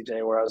the bad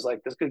CJ, where I was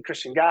like this good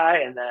Christian guy.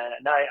 And then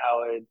at night I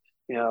would,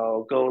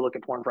 go look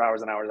at porn for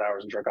hours and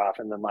hours and jerk off.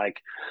 And then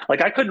like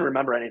I couldn't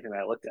remember anything that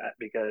I looked at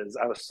because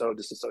I was so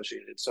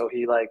disassociated. So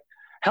he like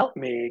helped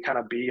me kind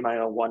of be my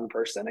own one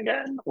person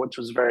again, which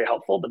was very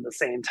helpful. But at the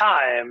same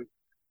time,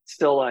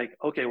 still like,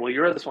 okay, well,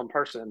 you're this one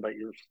person, but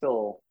you're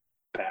still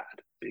bad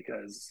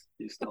because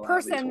you still the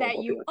person that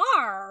you feelings.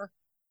 are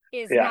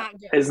not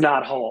good. Is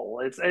not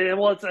whole. And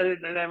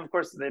then of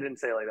course they didn't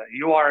say it like that.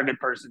 You are a good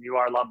person. You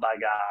are loved by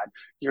God.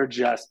 You're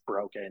just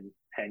broken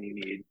and you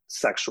need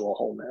sexual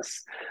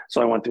wholeness.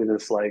 So I went through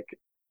this like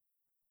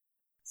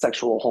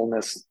sexual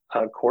wholeness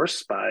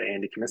course by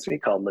Andy Comiskey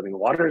called Living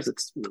Waters.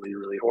 It's really,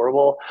 really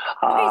horrible.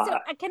 Okay, so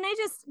can I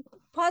just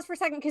pause for a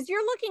second? Because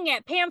you're looking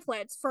at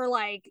pamphlets for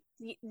like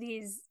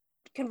these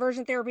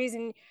conversion therapies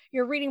and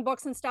you're reading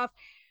books and stuff.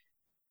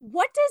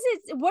 What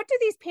do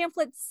these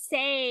pamphlets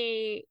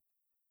say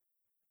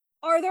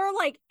are there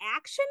like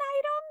action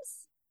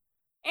items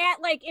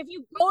at, like, if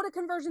you go to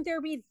conversion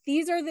therapy,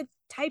 these are the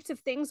types of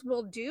things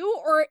we'll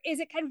do, or is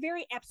it kind of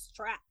very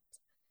abstract?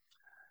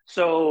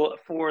 So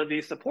for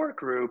the support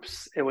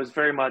groups, it was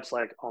very much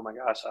like, oh my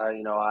gosh,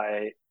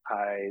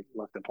 I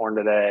looked at porn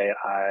today.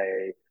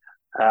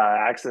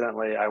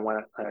 Accidentally, I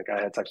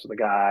had sex with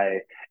a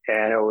guy,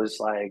 and it was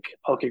like,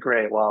 okay,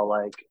 great. Well,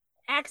 like,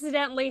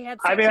 accidentally had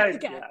sex with a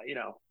guy. Yeah, you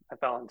know, I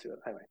fell into it.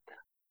 Anyway,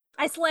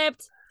 I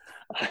slipped.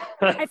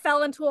 I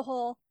fell into a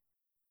hole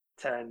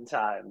 10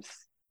 times.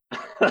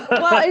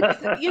 Well,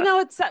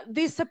 it's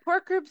these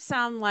support groups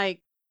sound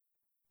like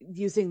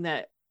using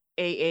the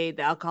AA,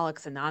 the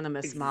Alcoholics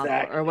Anonymous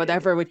model or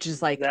whatever, which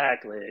is like,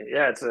 exactly.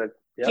 Yeah, it's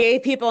Gay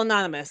People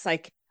Anonymous.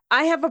 Like,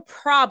 I have a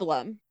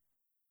problem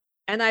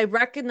and I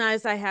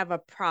recognize I have a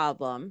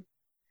problem,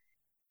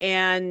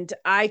 and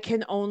I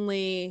can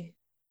only,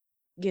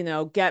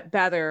 get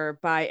better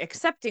by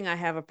accepting I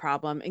have a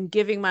problem and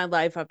giving my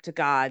life up to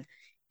God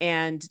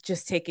and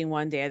just taking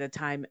one day at a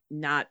time,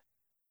 not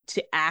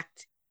to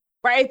act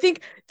right. I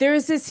think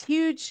there's this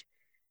huge,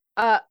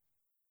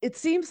 it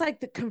seems like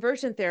the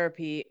conversion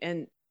therapy,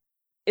 and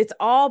it's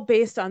all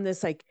based on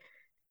this, like,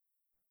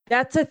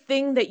 that's a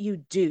thing that you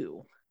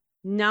do,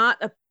 not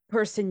a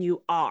person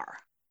you are,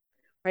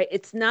 right?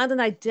 It's not an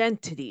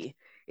identity.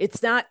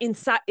 It's not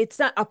inside. It's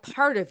not a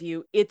part of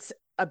you. It's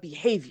a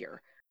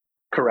behavior.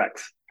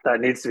 Correct. That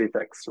needs to be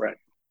fixed, right?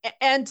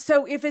 And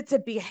so if it's a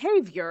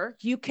behavior,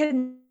 you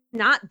can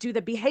not do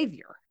the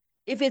behavior.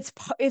 If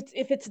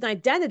it's an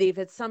identity, if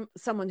it's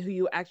someone who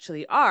you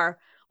actually are,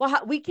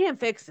 well, we can't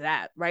fix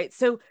that, right?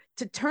 So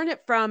to turn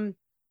it from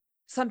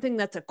something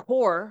that's a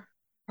core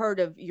part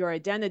of your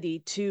identity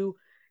to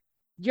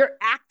you're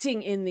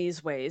acting in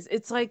these ways,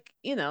 it's like,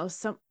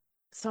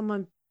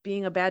 someone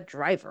being a bad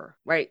driver,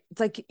 right? It's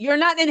like, you're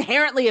not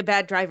inherently a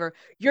bad driver.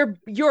 You're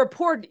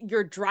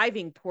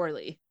driving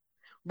poorly,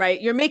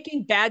 right? You're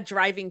making bad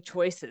driving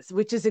choices,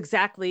 which is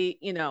exactly,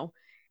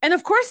 and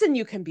of course, then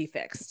you can be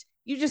fixed.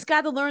 You just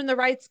got to learn the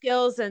right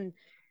skills, and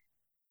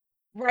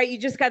right, you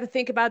just got to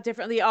think about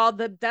differently.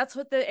 That's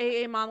what the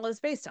AA model is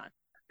based on.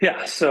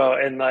 Yeah. So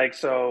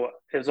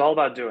it's all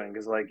about doing,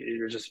 because like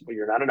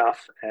you're not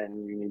enough,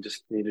 and you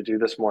just need to do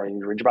this more. You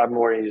need to read your Bible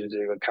more. You need to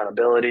do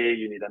accountability.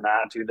 You need to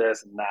not do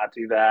this and not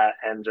do that,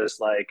 and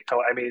just like,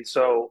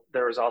 so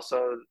there was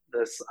also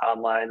this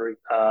online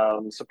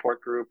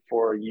support group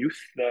for youth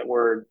that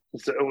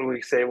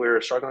we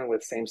were struggling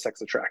with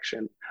same-sex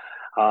attraction,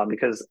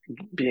 because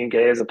being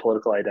gay is a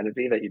political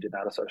identity that you did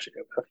not associate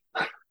with.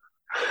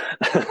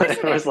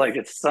 It was like,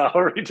 it's so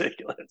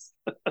ridiculous.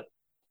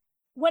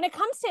 When it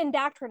comes to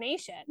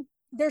indoctrination,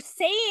 they're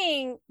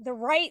saying the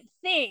right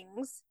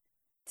things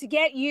to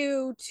get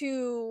you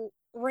to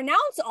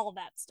renounce all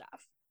that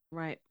stuff.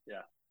 Right.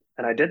 Yeah.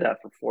 And I did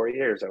that for 4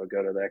 years. I would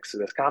go to the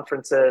Exodus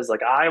conferences.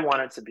 Like, I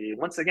wanted to be,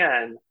 once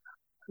again,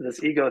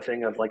 this ego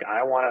thing of like,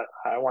 I want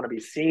to be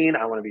seen.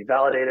 I want to be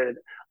validated.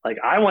 Like,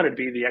 I wanted to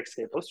be the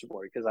ex-gay poster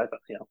boy, because I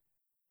thought,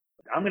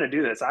 I'm going to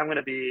do this. I'm going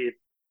to be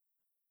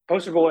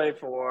poster boy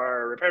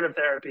for reparative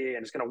therapy,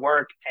 and it's going to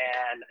work,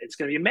 and it's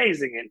going to be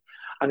amazing, and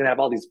I'm going to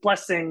have all these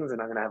blessings, and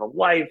I'm going to have a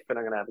wife, and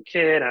I'm going to have a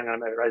kid, and I'm going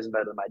to rise in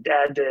bed than my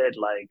dad did,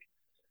 like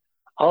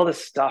all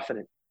this stuff.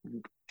 And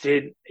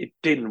it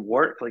didn't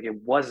work. Like, it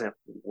wasn't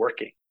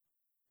working.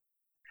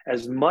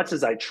 As much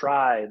as I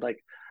tried,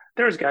 like,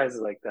 there's guys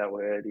like that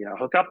would,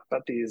 hook up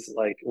at these,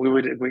 like,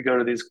 we go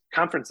to these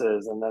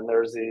conferences, and then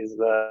there's these,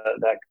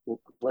 that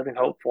Living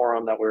Hope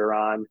forum that we were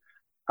on.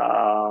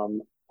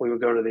 We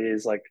would go to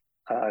these like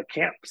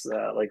camps,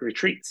 like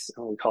retreats,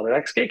 and we called it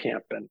ex-gay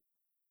camp, and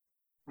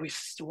we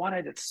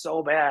wanted it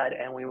so bad,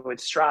 and we would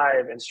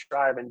strive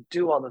and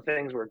do all the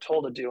things we were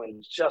told to do, and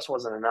it just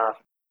wasn't enough.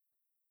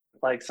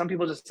 Like, some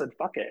people just said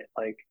fuck it,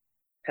 like,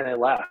 and they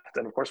left.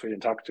 And of course we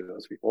didn't talk to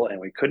those people, and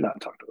we could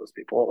not talk to those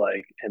people,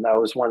 like, and that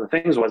was one of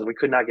the things, was we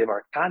could not give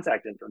our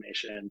contact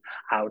information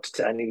out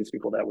to any of these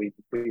people that we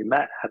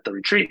met at the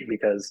retreat,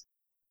 because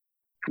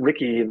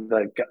Ricky, and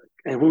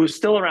who was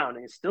still around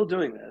and he's still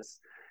doing this,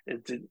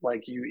 it did,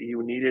 like,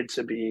 you needed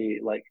to be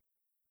like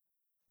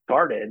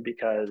guarded,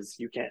 because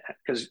you can't,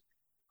 because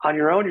on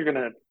your own you're going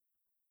to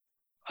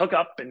hook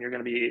up, and you're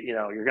going to be,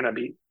 you're going to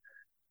be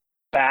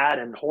bad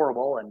and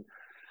horrible. And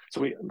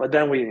so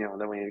then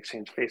we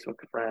exchanged Facebook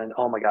friend.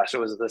 Oh my gosh, it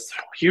was this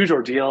huge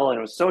ordeal, and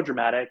it was so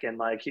dramatic, and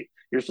like,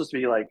 you're supposed to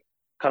be like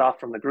cut off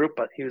from the group,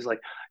 but he was like,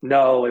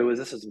 no,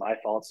 this is my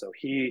fault. So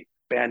he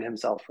banned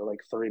himself for like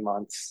 3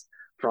 months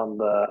from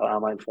the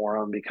online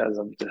forum because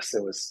of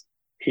this.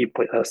 He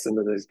put us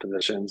into these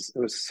positions. It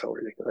was so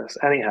ridiculous.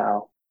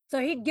 Anyhow. So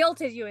he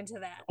guilted you into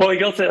that. Well,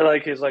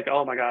 he's like,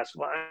 oh my gosh,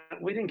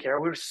 we didn't care.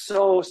 We were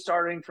so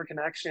starting for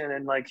connection,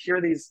 and like, here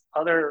are these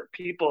other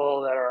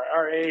people that are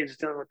our age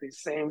dealing with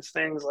these same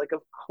things. Like,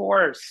 of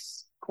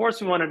course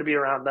we wanted to be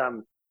around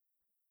them.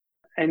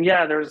 And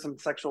yeah, there was some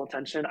sexual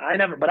tension. I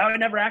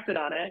never acted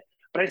on it,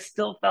 but I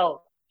still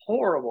felt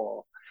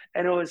horrible.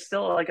 And it was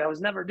still like, I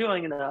was never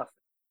doing enough.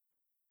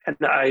 And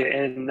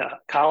in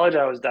college,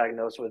 I was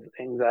diagnosed with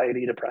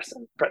anxiety,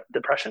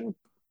 depression.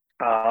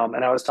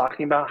 And I was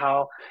talking about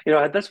how,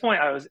 at this point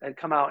I'd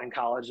come out in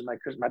college in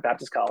my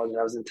Baptist college, and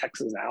I was in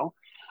Texas now,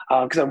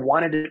 because I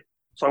wanted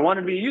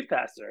to be a youth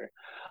pastor,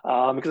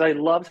 because I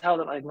loved how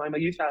my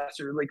youth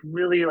pastor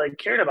really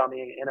cared about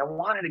me, and I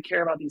wanted to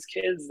care about these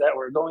kids that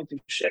were going through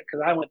shit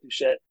because I went through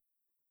shit.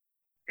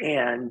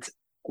 And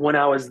when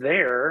I was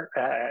there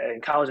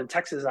in college in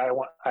Texas, I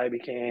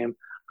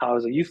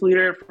was a youth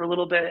leader for a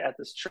little bit at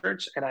this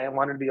church, and I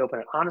wanted to be open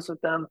and honest with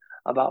them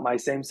about my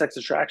same-sex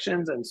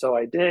attractions. And so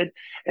I did.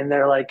 And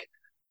they're like,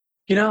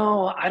 I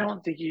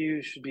don't think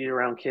you should be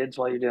around kids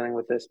while you're dealing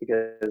with this,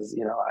 because,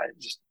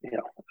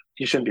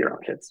 you shouldn't be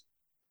around kids.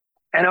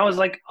 And I was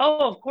like,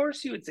 oh, of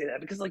course you would say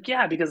that, because at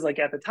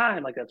the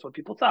time, that's what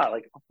people thought.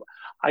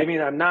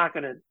 I'm not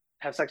going to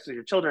have sex with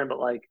your children, but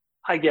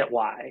I get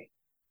why.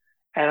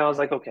 And I was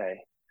like, okay.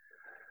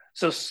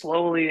 So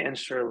slowly and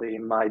surely,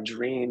 my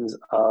dreams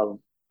of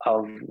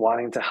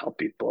wanting to help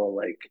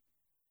people,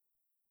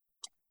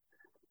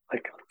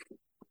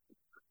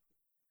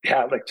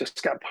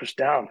 just got pushed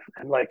down.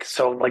 And the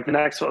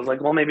next one was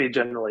well, maybe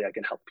generally I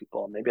can help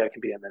people. Maybe I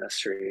can be in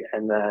ministry.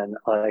 And then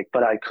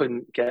but I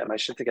couldn't get my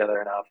shit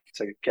together enough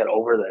to get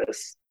over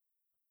this.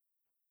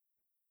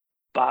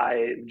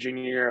 By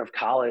junior year of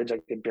college, I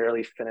could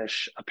barely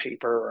finish a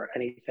paper or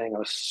anything. I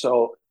was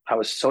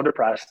so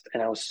depressed,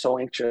 and I was so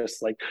anxious.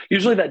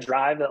 Usually that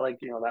drive, that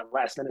that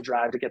last minute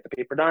drive to get the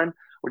paper done,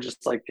 would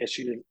just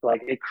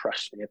it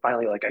crushed me. And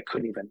finally, I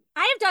couldn't even.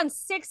 I have done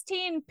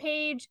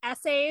 16-page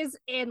essays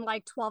in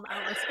 12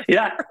 hours.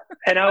 Yeah,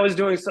 and I was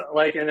doing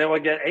and then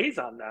would get A's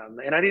on them,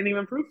 and I didn't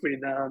even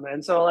proofread them.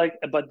 And so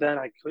but then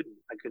I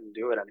couldn't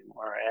do it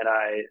anymore, and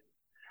I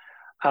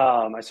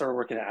started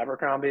working at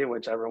Abercrombie,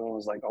 which everyone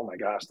was like, "Oh my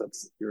gosh,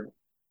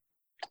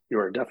 you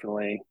are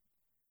definitely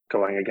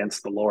going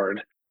against the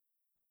Lord."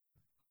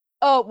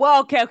 Oh, well,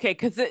 okay,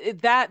 because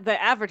the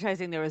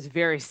advertising there was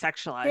very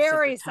sexualized at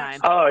the time.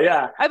 Oh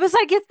yeah, I was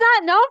like, it's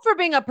not known for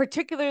being a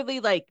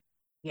particularly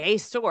gay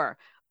store,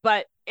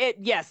 but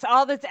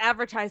all this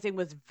advertising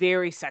was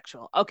very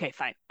sexual. Okay,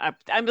 fine.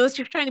 I'm just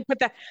trying to put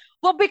that.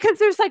 Well, because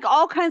there's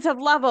all kinds of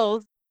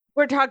levels.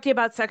 We're talking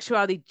about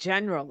sexuality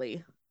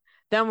generally.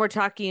 Then we're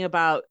talking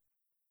about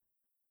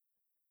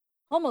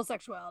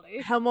homosexual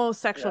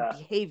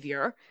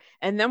behavior,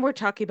 and then we're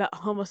talking about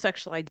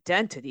homosexual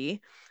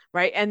identity,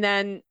 right? And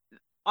then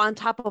on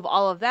top of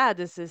all of that,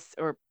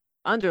 or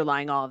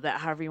underlying all of that,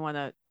 however you want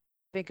to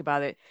think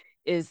about it,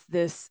 is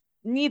this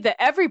need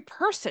that every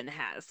person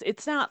has.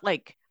 It's not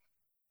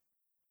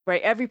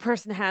right, every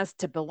person has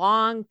to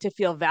belong, to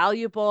feel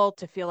valuable,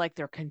 to feel like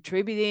they're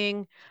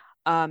contributing,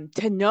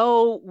 to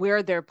know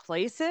where their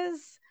place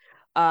is,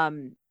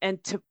 and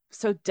to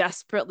so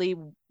desperately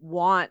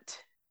want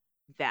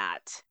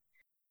that.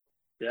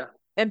 Yeah.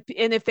 And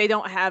if they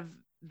don't have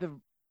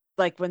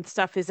when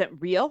stuff isn't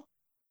real,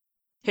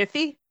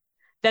 pithy,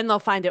 then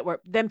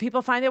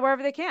people find it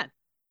wherever they can.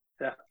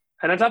 Yeah.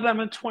 And on top of that, I'm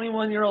a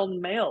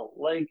 21-year-old male.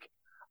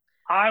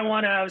 I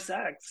want to have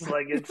sex.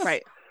 It's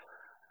right.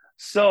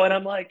 So, and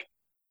I'm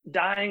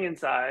dying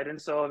inside. And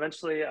so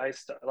eventually I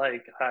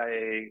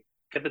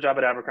get the job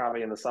at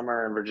Abercrombie in the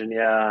summer in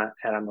Virginia,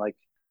 and I'm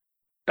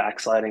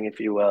backsliding, if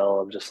you will,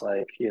 of just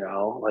kind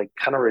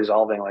of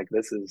resolving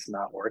this is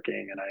not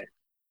working. And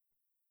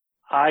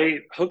I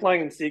hook, line,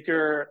 and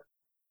sinker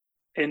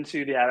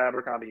into the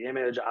Abercrombie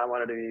image. I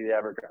wanted to be the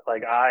Abercrombie.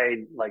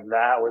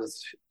 That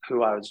was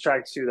who I was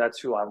attracted to.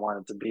 That's who I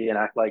wanted to be and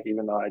act like,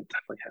 even though I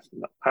definitely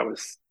I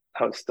was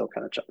still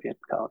kind of chubby in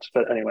college.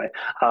 But anyway,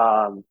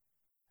 I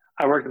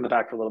worked in the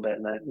back for a little bit,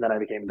 and then I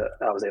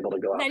was able to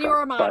go out. Then you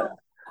were a model.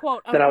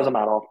 Quote. Then I was a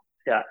model.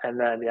 Yeah, and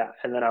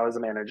then I was a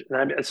manager.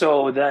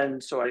 So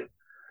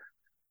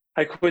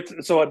I quit.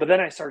 But then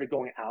I started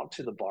going out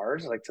to the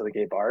bars, to the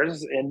gay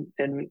bars.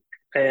 In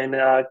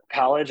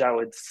college, I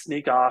would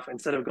sneak off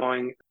instead of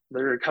going.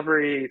 The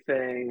recovery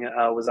thing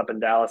was up in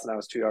Dallas, and I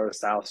was 2 hours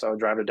south. So I would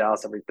drive to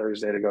Dallas every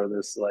Thursday to go to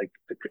this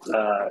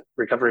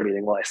recovery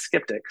meeting. Well, I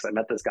skipped it because I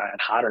met this guy on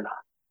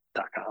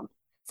hotornot.com.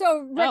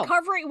 So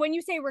recovery, when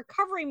you say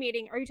recovery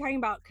meeting, are you talking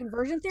about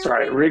conversion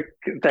therapy? Sorry,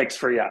 thanks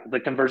for the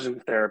conversion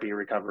therapy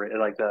recovery,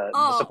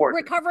 the support.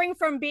 Recovering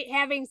from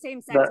having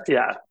same-sex.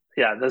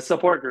 The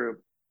support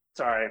group.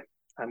 Sorry,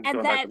 I'm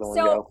going back to the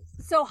lingo.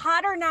 So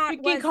Hot or Not,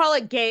 you can call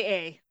it gay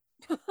A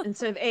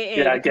instead of AA.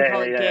 Yeah, you can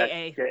call it gay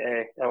A.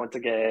 Gay A. I went to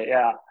gay A.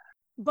 Yeah.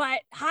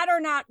 But Hot or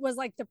Not was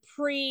the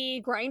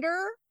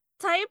pre-Grindr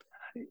type.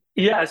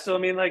 Yeah, so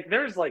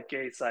there's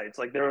gay sites.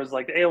 There was the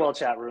AOL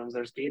chat rooms,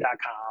 there's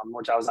gay.com,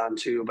 which I was on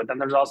too, but then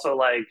there's also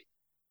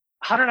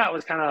Hot or Not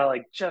was kind of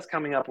just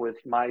coming up with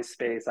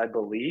MySpace, I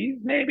believe,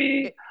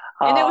 maybe.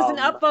 And it was an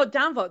upvote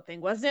downvote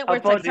thing, wasn't it? Where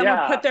it's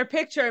someone put their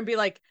picture and be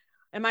like,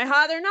 am I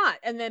hot or not?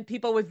 And then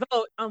people would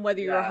vote on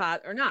whether you were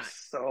hot or not.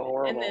 So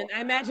horrible. And then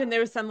I imagine there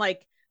was some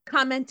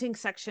commenting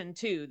section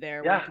too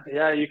there.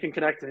 Yeah, you can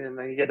connect and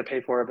then you get to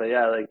pay for it. But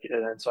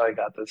and so I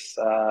got this.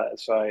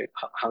 So I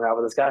hung out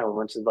with this guy who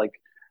went to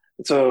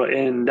so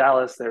in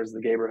Dallas, there's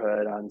the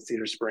Gayborhood on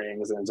Cedar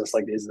Springs, and just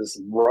there's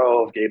this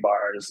row of gay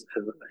bars,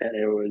 and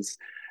it was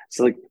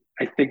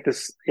I think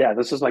this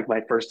was like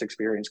my first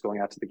experience going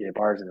out to the gay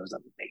bars, and it was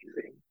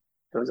amazing.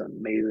 It was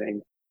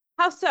amazing.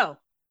 How so?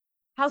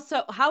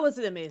 How was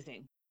it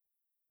amazing?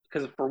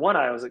 Because for one,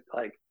 I was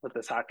like with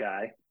this hot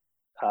guy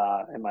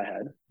in my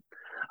head.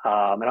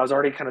 And I was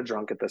already kind of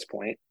drunk at this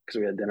point because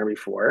we had dinner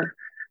before.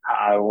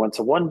 I went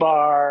to one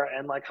bar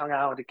and like hung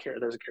out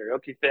there's a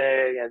karaoke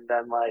thing, and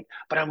then like,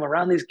 but I'm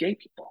around these gay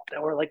people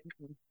that were like,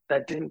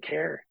 that didn't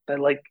care, that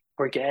like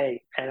were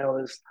gay, and I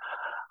was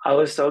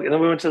so. And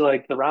then we went to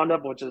like the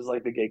Roundup, which is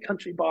like the gay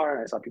country bar,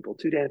 and I saw people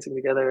two dancing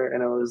together,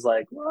 and it was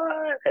like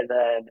what? And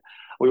then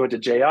we went to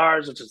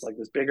JR's, which is like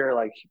this big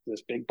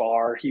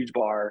bar, huge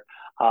bar,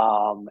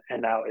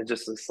 and now it's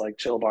just this like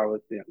chill bar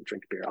with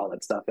drink beer, all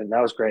that stuff, and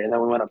that was great. And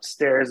then we went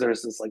upstairs. There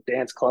was this like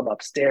dance club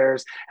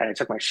upstairs, and I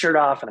took my shirt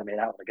off and I made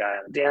out with a guy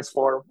on the dance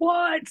floor.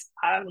 What?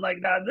 I'm like,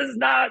 no, this is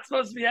not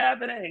supposed to be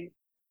happening.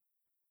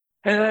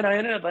 And then I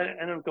ended up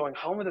going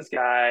home with this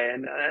guy,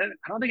 and I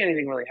don't think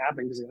anything really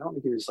happened because I don't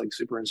think he was like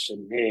super interested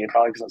in me,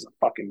 probably because I was a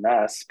fucking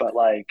mess. But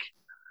like,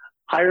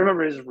 I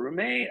remember his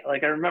roommate.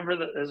 Like, I remember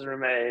that his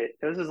roommate.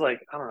 It was just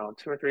like, I don't know,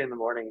 2 or 3 in the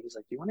morning. He's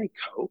like, "Do you want any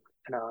Coke?"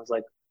 And I was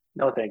like,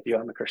 "No, thank you.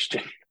 I'm a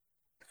Christian."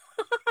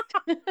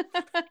 That is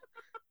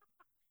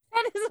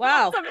an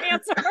wow. awesome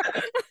answer.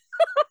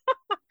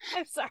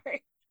 I'm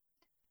sorry.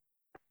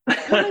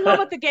 Coming home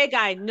with the gay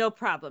guy, no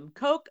problem.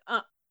 Coke,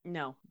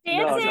 no.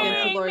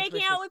 Dancing, no,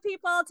 making out with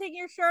people, taking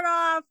your shirt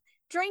off,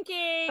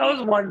 drinking. That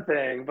was one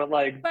thing, but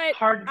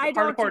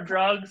hardcore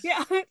drugs.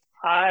 Yeah.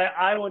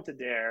 I went to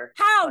Dare.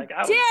 How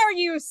dare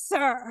you,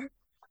 sir?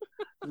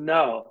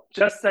 No,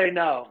 just say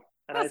no.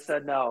 And I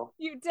said no.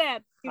 You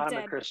did. I'm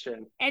a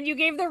Christian. And you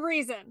gave the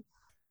reason.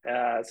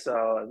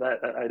 So that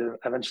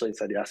I eventually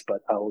said yes,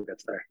 but we'll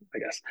get there, I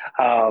guess.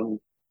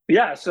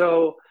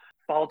 So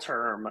fall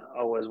term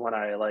was when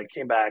I like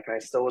came back, and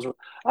I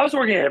was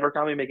working at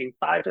Abercrombie, making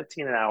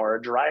 $5.15 an hour,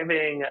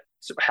 driving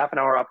half an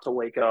hour up to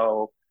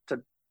Waco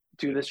to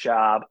do this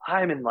job.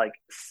 I'm in like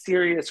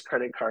serious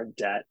credit card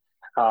debt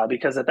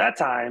because at that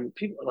time,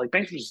 people like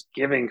banks were just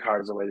giving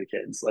cards away to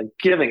kids, like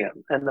giving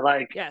them, and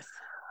like yes,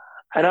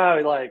 and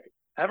I like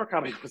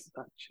Abercrombie was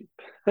not cheap.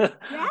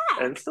 Yeah,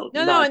 and still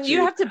no, and cheap.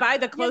 you have to buy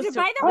the clothes. You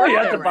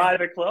have to buy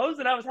the clothes,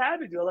 and I was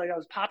happy to. Like I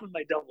was popping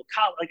my double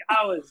collar. Like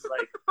I was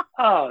like,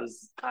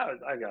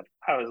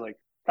 I was like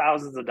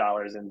thousands of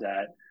dollars in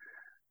debt,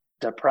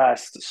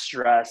 depressed,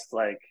 stressed,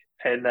 like,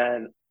 and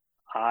then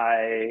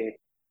I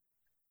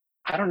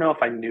don't know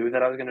if I knew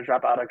that I was going to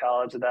drop out of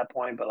college at that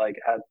point, but like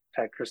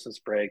at Christmas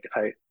break,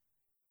 I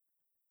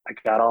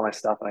got all my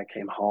stuff and I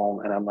came home,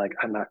 and I'm like,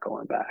 I'm not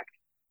going back.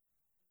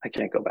 I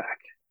can't go back.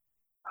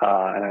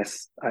 And I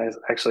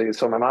actually,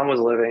 so my mom was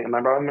living, and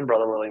my mom and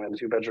brother were living in a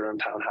 2-bedroom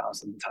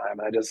townhouse at the time.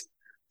 And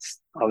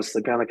I was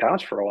sleeping on the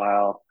couch for a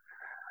while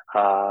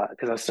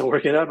because I was still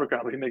working at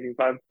Abercrombie, making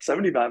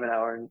 $5.75 an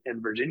hour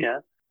in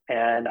Virginia.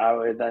 And I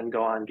would then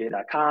go on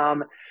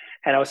gay.com,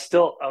 and I was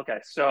still, okay,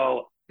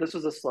 so this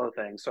was a slow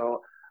thing.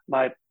 So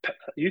my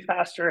youth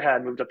pastor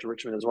had moved up to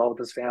Richmond as well with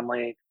his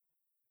family.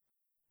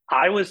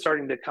 I was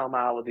starting to come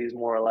out with these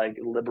more like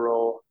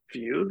liberal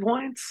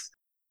viewpoints.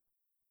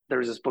 There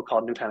was this book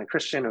called New Kind of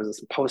Christian. It was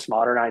this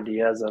postmodern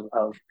ideas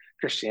of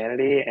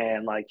Christianity.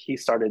 And like, he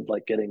started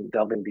like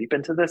delving deep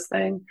into this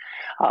thing.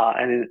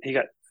 And he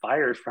got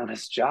fired from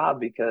his job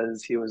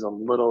because he was a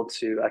little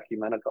too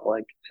ecumenical.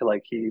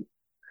 Like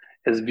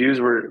his views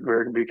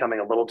were becoming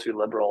a little too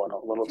liberal and a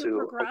little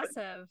too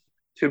progressive.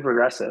 Too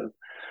progressive.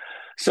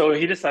 So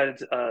he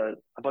decided, a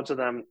bunch of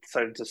them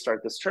decided to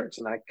start this church.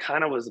 And I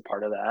kind of was a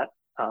part of that.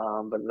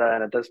 But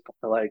then at this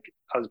point, like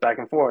I was back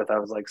and forth. I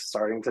was like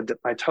starting to dip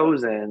my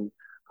toes in.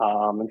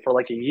 And for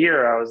like a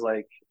year, I was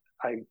like,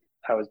 I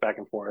was back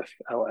and forth.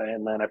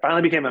 And then I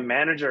finally became a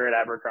manager at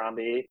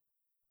Abercrombie.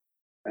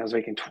 I was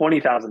making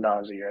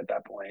 $20,000 a year at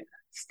that point.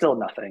 Still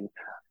nothing.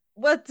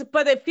 But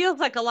it feels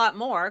like a lot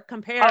more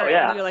compared. Oh,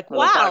 yeah. You're like,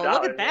 wow,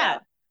 look at that.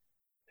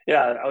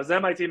 Yeah, I was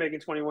at MIT making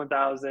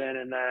 $21,000,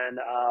 and then,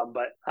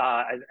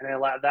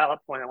 at that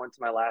point, I went to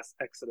my last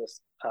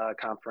Exodus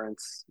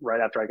conference right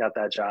after I got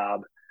that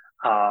job,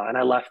 and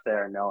I left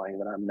there knowing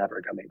that I'm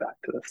never coming back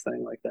to this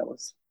thing. Like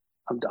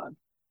I'm done.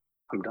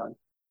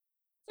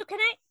 So can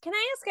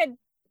I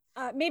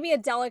ask maybe a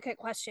delicate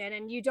question,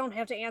 and you don't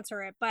have to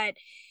answer it, but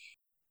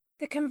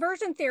the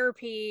conversion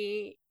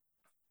therapy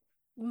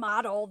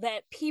model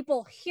that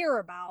people hear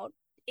about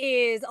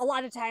is a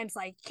lot of times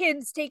like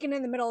kids taken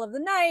in the middle of the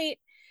night,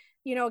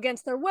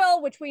 against their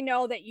will, which we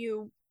know that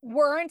you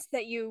weren't,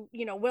 that you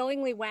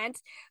willingly went,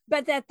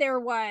 but that there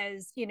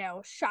was,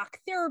 shock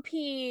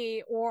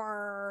therapy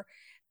or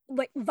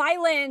like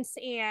violence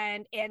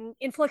and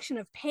infliction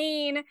of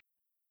pain.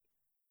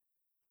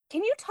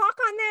 Can you talk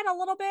on that a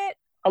little bit?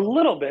 A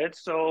little bit.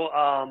 So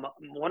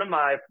one of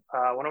my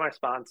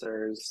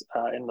sponsors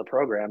in the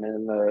program,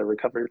 in the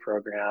recovery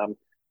program,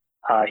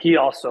 he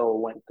also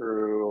went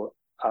through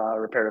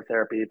reparative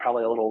therapy,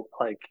 probably a little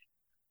like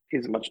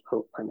he's much,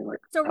 so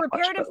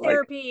reparative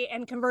therapy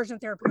and conversion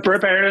therapy.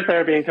 Reparative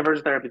therapy and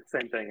conversion therapy, the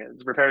same thing.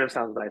 Reparative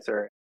sounds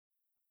nicer.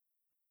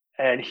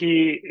 And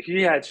he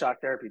had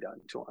shock therapy done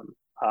to him.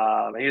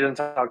 And he didn't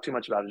talk too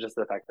much about it, just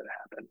the fact that it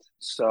happened.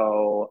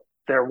 So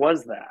there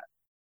was that.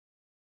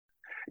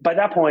 By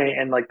that point,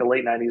 in like the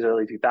late 90s,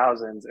 early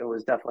 2000s, it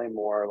was definitely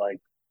more like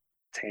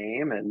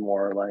tame and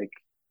more like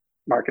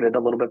marketed a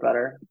little bit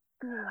better.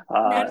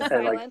 Not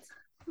and like,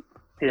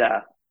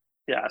 yeah.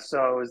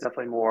 So it was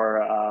definitely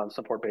more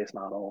support-based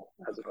model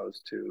as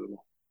opposed to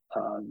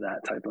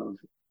that type of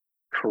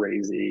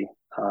crazy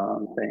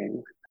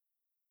thing.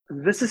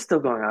 This is still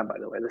going on, by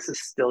the way. This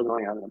is still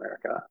going on in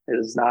America. It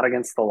is not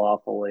against the law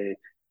fully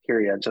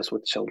here yet, just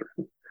with children,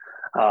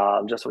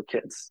 just with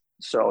kids.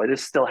 So it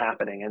is still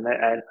happening. And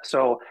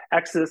so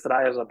Exodus that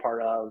I was a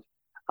part of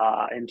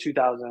in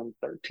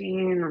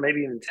 2013 or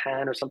maybe even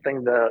 10 or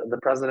something, the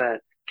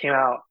president came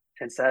out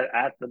and said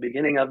at the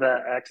beginning of the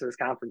Exodus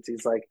conference,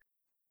 he's like,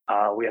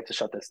 we have to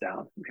shut this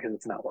down because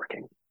it's not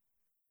working.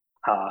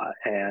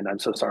 And I'm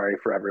so sorry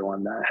for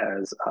everyone that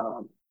has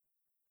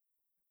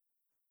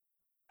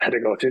had to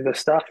go through this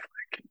stuff.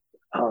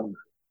 And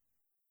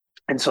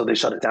so they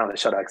shut it down. They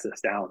shut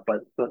Exodus down.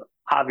 But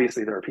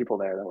obviously there are people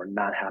there that were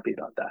not happy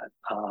about that.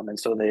 And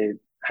so they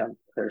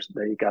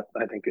got,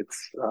 I think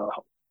it's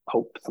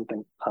Hope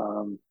something.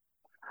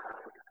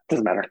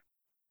 Doesn't matter.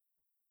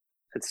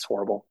 It's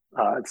horrible.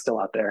 It's still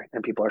out there,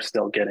 and people are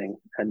still getting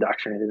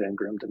indoctrinated and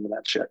groomed into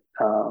that shit.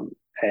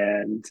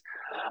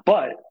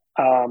 But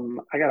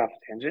I got off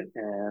a tangent,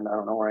 and I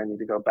don't know where I need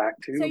to go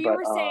back to. So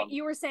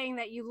you were saying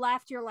that you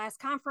left your last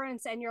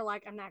conference, and you're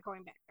like, I'm not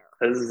going back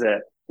there. This is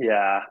it.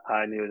 Yeah,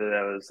 I knew that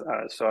it was.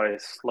 So I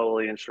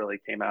slowly and surely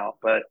came out.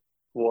 But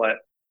what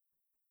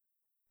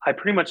I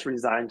pretty much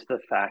resigned to the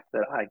fact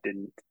that I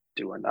didn't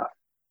do enough.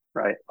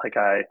 Right? Like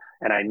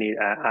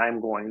I'm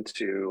going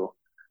to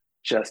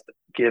just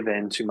give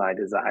in to my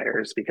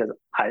desires because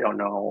I don't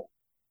know,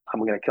 I'm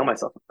going to kill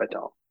myself if I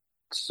don't.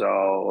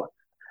 So,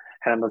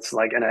 and it's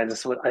like, and I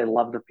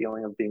love the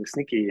feeling of being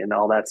sneaky and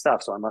all that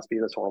stuff. So I must be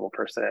this horrible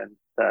person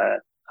that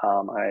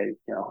I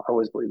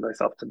always believe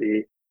myself to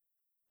be.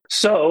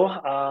 So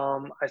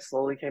I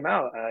slowly came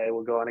out. I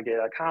would go on a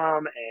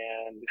gay.com,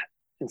 and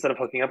instead of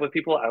hooking up with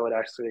people, I would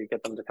actually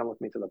get them to come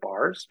with me to the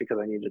bars because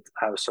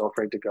I was so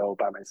afraid to go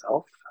by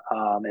myself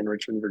in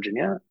Richmond,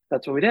 Virginia.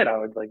 That's what we did. I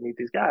would like meet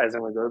these guys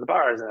and we'd go to the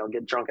bars, and I would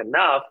get drunk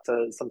enough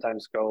to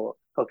sometimes go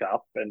hook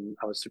up. And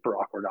I was super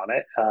awkward on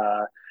it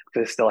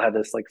because I still had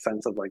this like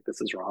sense of like,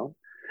 this is wrong.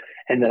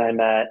 And then I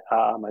met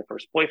my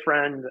first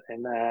boyfriend,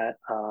 and that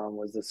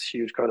was this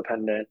huge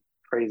codependent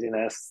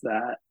craziness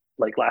that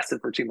like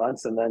lasted for 2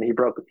 months. And then he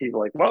was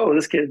like, whoa,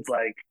 this kid's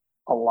like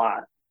a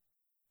lot.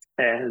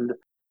 And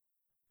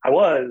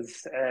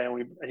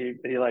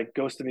he like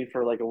ghosted me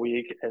for like a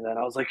week, and then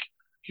I was like,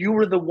 you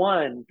were the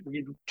one.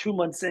 2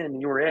 months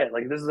in, you were it.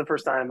 Like, this is the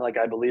first time like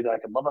I believed that I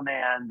could love a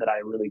man, that I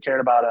really cared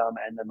about him,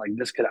 and then like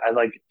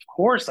of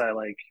course I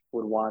like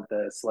would want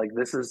this. Like,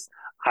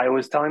 I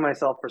was telling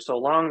myself for so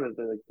long that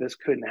like this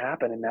couldn't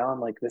happen, and now I'm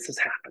like, this is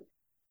happening.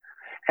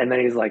 And then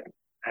he's like,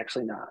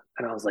 actually not.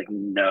 And I was like,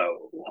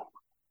 no.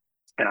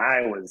 And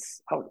I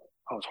was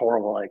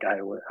horrible. Like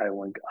I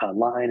went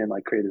online and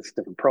like created this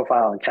different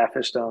profile and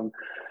catfished him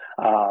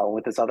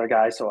with this other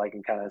guy so I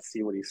can kind of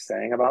see what he's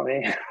saying about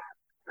me.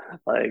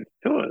 Like,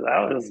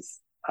 I was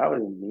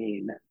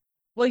mean.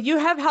 Well, you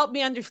have helped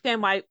me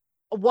understand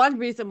one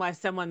reason why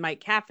someone might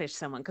catfish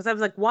someone, because I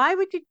was like, why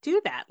would you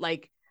do that?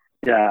 Like,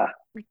 yeah,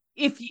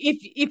 if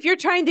you're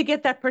trying to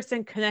get that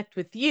person connect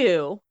with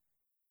you,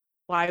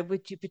 why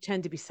would you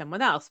pretend to be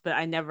someone else? But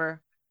I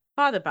never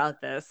thought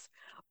about this.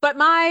 But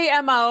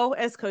my MO,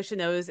 as Kosha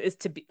knows, is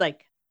to be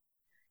like,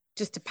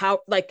 just to power.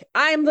 Like,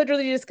 I'm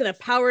literally just going to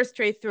power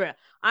straight through it.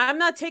 I'm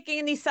not taking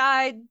any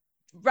side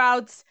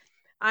routes.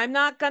 I'm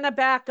not going to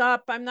back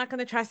up. I'm not going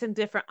to try something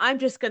different. I'm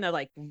just going to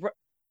like,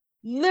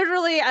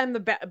 literally, I'm the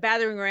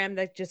battering ram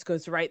that just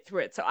goes right through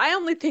it. So I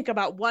only think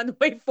about one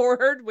way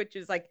forward, which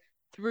is like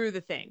through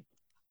the thing.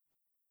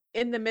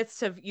 In the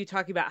midst of you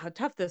talking about how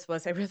tough this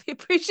was, I really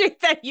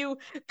appreciate that you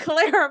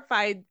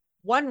clarified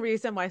one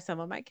reason why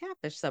someone might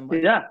catfish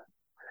someone. Yeah.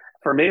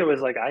 For me, it was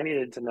like, I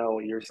needed to know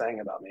what you're saying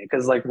about me.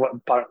 Cause like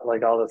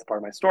all this part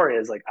of my story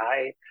is like,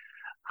 I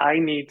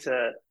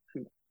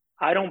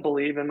don't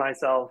believe in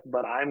myself,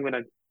 but I'm going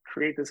to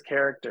create this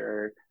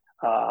character.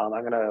 I'm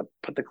going to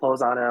put the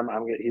clothes on him.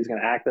 He's going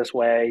to act this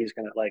way. He's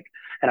going to like,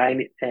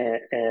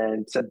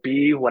 and to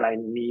be what I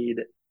need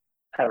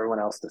everyone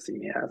else to see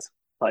me as.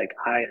 Like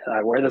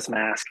I wear this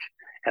mask,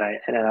 and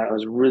I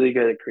was really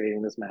good at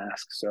creating this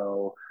mask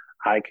so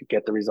I could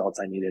get the results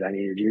I needed. I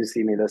needed you to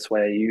see me this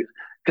way.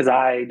 Because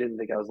I didn't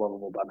think I was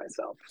lovable by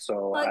myself.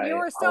 So you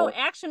were so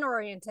action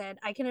oriented.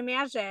 I can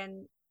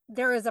imagine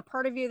there is a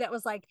part of you that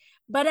was like,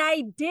 but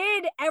I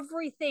did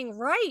everything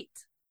right.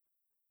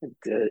 It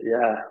did,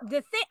 yeah.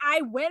 The thing,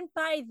 I went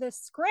by the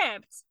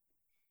script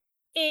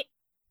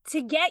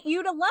to get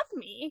you to love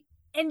me,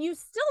 and you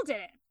still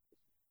didn't.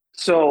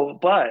 So,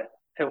 but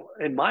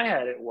in my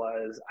head, it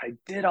was, I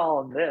did all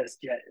of this,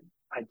 yet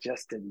I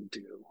just didn't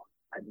do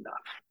enough.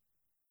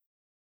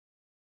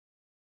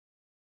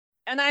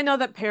 And I know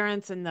that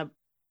parents in the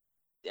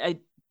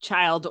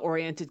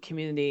child-oriented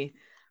community,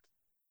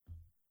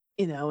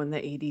 in the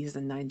 80s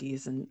and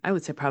 90s, and I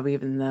would say probably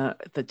even the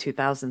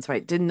 2000s,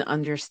 right, didn't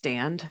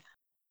understand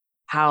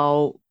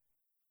how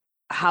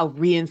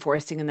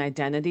reinforcing an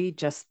identity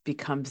just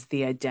becomes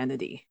the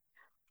identity.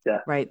 Yeah.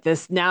 Right.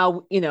 This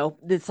now,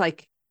 it's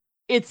like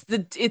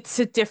it's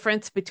a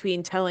difference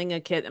between telling a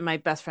kid, and my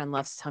best friend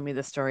loves to tell me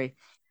this story.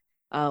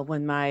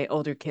 When my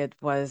older kid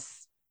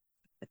was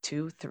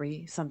 2,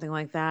 3, something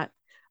like that,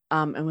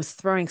 and was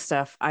throwing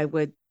stuff, I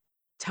would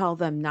tell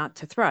them not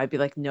to throw. I'd be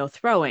like, no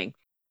throwing.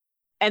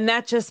 And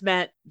that just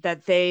meant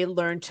that they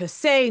learned to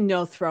say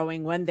no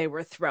throwing when they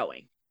were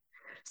throwing.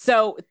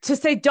 So to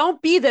say,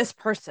 don't be this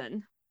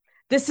person,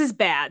 this is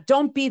bad,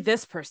 don't be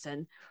this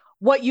person.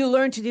 What you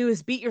learn to do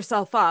is beat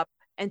yourself up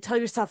and tell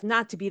yourself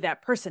not to be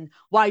that person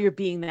while you're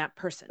being that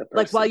person.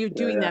 Like while you're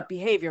doing that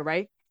behavior,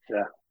 right?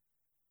 Yeah.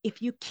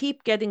 If you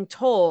keep getting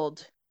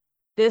told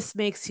this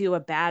makes you a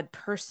bad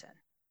person,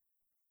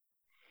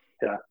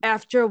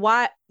 after a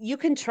while, you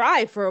can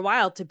try for a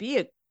while to be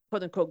a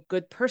quote unquote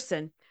good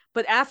person.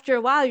 But after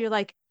a while, you're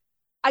like,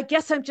 I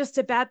guess I'm just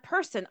a bad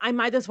person. I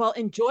might as well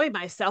enjoy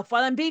myself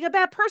while I'm being a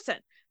bad person.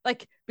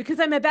 Like, because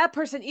I'm a bad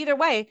person either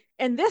way,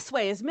 and this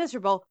way is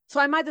miserable. So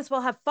I might as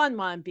well have fun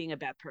while I'm being a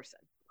bad person.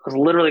 I was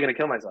literally going to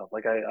kill myself.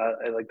 Like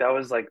that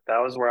was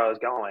where I was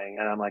going.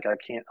 And I'm like, I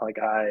can't,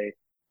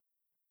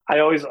 I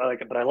always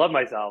but I love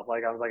myself.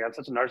 Like, I was like, I'm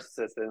such a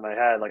narcissist in my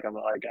head. Like, I'm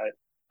like, I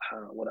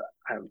don't know what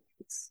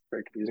it's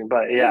very confusing,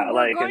 but yeah.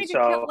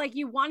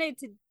 You wanted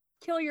to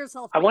kill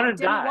yourself. I wanted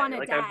to die.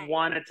 I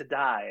wanted to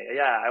die.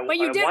 Yeah. But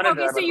you didn't.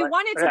 Okay. So you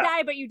wanted to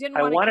die, but you didn't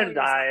want to kill yourself. I wanted to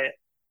die,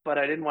 but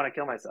I didn't want to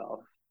kill myself.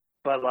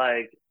 But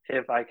like,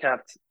 if I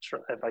kept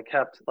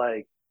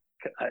like,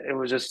 it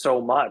was just so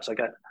much. Like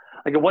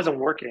it wasn't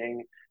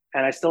working,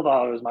 and I still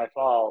thought it was my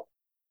fault.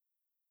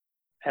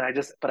 And I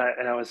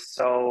was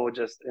so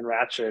just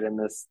enraptured in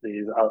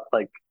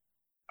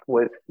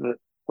with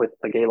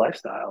the gay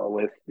lifestyle,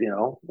 with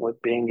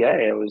being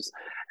gay. It was,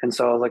 and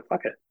so I was like,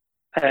 fuck it.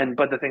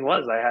 But the thing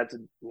was, I had to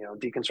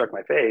deconstruct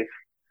my faith,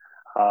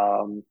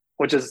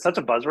 which is such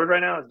a buzzword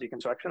right now, is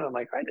deconstruction. I'm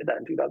like, I did that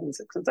in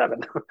 2006 and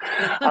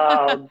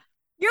 2007.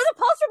 You're the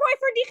poster boy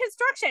for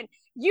deconstruction.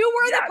 You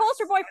were the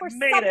poster boy for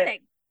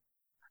something.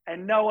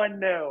 And no one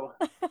knew.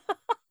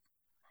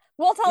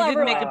 We'll tell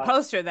everyone. You didn't make a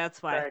poster,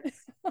 that's why.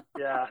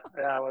 yeah,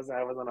 I wasn't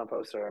on a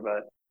poster,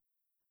 but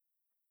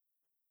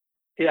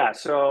yeah.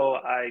 So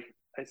I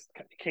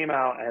came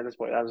out. I had this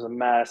boy. I was a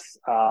mess,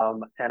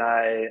 and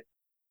I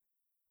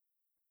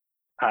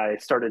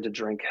started to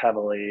drink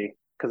heavily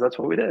because that's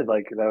what we did.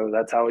 Like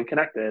that's how we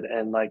connected,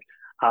 and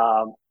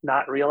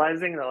not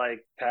realizing that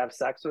to have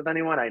sex with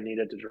anyone, I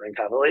needed to drink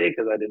heavily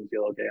because I didn't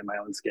feel okay in my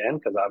own skin.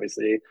 Because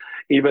obviously,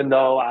 even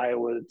though I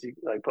would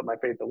put my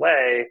faith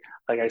away,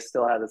 I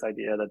still had this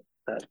idea that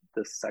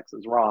this sex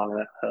is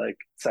wrong. That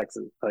sex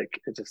is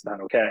it's just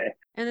not okay.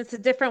 And it's a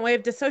different way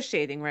of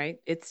dissociating, right?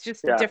 It's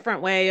just a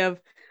different way of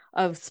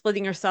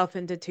splitting yourself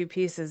into two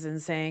pieces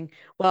and saying,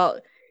 well,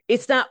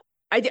 it's not.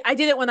 I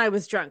did it when I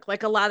was drunk.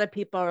 Like a lot of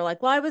people are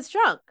like, well, I was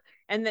drunk,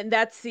 and then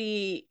that's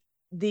the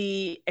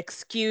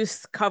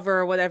excuse,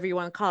 cover, whatever you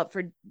want to call it,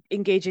 for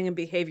engaging in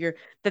behavior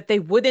that they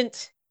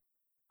wouldn't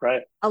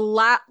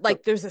allow.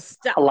 Like there's a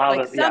step,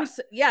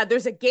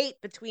 there's a gate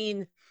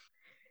between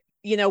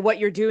what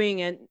you're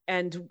doing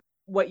and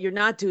what you're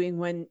not doing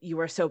when you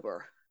are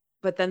sober,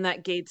 but then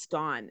that gate's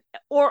gone,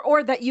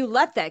 or that you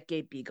let that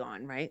gate be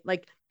gone, right?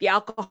 Like the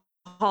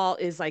alcohol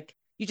is like,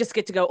 you just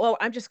get to go, oh,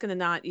 I'm just going to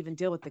not even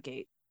deal with the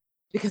gate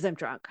because I'm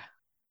drunk.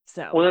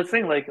 So, well, the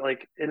thing, like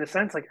in a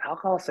sense,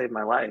 alcohol saved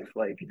my life.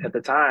 At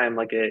the time,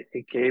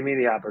 it gave me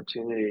the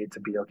opportunity to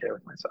be okay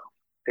with myself.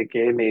 It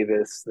gave me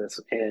this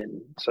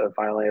in, so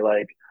finally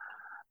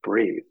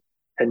breathe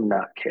and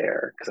not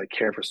care, because I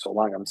cared for so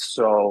long. I'm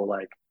so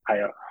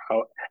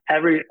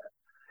and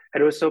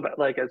it was so bad.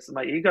 It's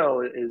my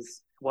ego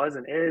was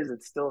and is.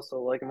 It's still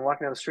so I'm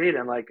walking down the street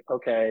and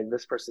okay,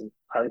 this person,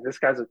 this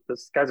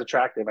guy's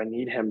attractive. I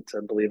need him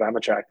to believe I'm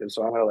attractive,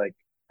 so I'm gonna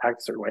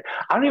act a certain way.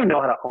 I don't even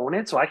know how to own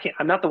it, so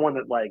I'm not the one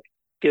that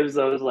gives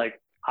those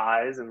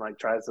eyes and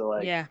tries to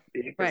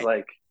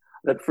because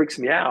that freaks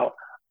me out.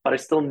 But I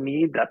still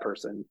need that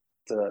person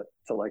to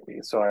like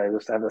me. So I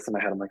just have this in my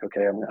head. I'm like,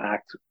 okay, I'm gonna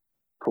act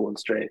cool and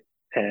straight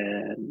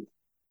and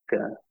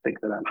gonna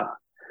think that I'm hot.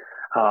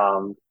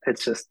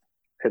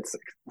 It's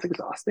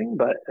exhausting,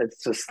 but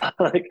it's just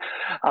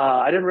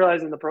I didn't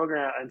realize in the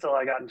program until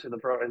I got into the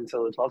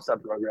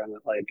 12-step program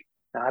that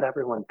not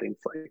everyone thinks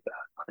like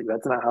that.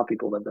 That's not how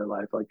people live their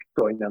life.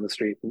 Going down the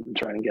street and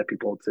trying to get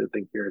people to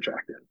think you're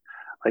attractive.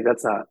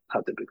 That's not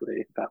how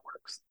typically that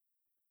works.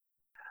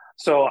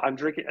 So I'm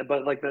drinking,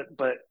 but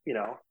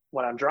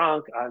when I'm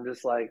drunk, I'm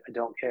just I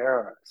don't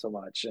care so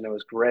much, and it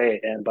was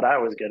great. But I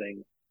was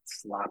getting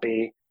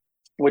sloppy,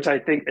 which I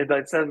think, as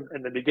I said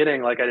in the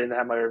beginning, I didn't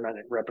have my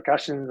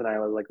repercussions, and I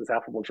was this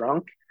affable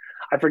drunk.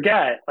 I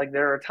forget,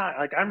 there are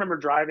times, I remember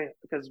driving,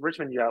 because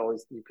Richmond, you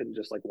couldn't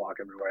just walk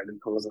everywhere. It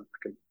wasn't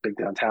a big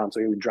downtown, so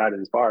you would drive to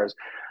these bars.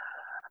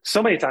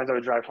 So many times I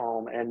would drive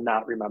home and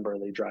not remember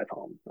the drive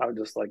home. I would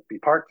just be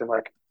parked and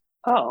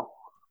oh,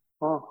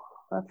 well,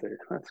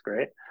 that's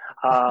great.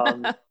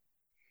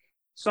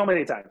 So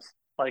many times,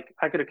 like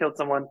I could have killed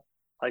someone.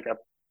 Like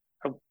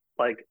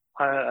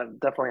I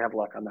definitely have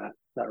luck on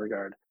that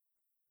regard.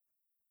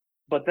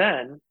 But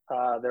then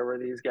there were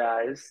these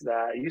guys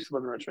that used to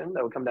live in Richmond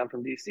that would come down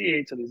from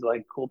DC to these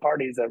like cool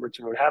parties that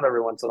Richmond would have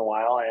every once in a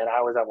while, and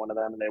I was at one of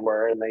them,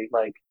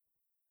 and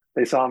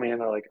they saw me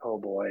and they're like, oh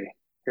boy,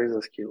 here's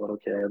this cute little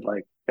kid,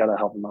 like gotta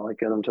help him out, like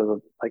get him to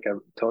the like a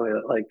totally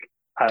like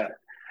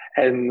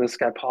and this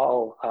guy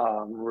Paul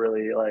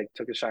really like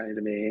took a shine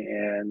to me,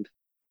 and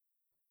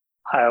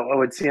I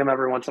would see him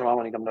every once in a while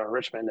when he come to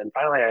Richmond, and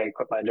finally I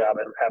quit my job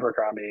at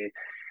Abercrombie,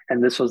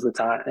 and this was the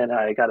time, and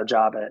I got a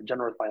job at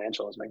Genworth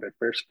Financial as my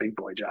first big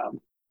boy job.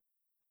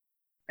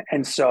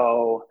 And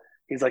so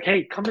he's like,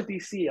 hey, come to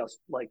DC. I was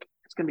like,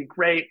 it's gonna be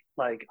great.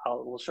 Like,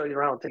 we'll show you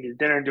around, we'll take you to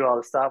dinner and do all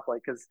this stuff.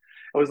 Like, because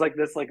it was like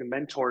this like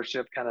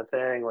mentorship kind of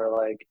thing where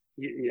like,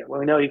 well,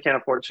 we know you can't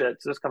afford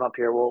shit, so just come up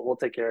here. We'll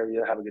take care of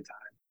you. Have a good time.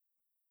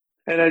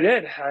 And I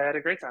did. I had a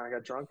great time. I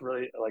got drunk,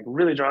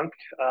 really drunk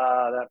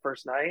that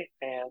first night.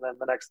 And then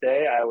the next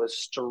day I was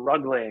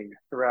struggling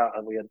throughout.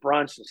 We had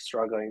brunch,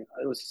 struggling.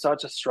 It was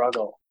such a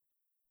struggle.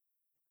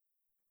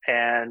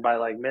 And by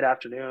like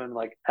mid-afternoon,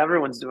 like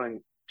everyone's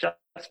doing just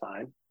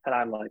fine. And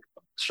I'm like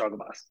struggle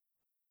bus.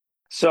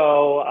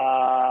 So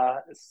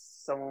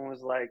someone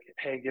was like,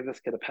 hey, give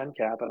this kid a pen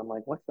cap. And I'm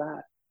like, what's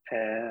that?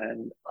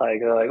 And like,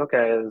 they're like,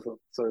 okay.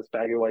 So this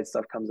baggy white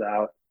stuff comes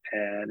out.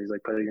 And he's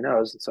like, put it in your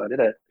nose. And so I did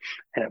it,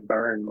 and it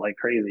burned like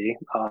crazy.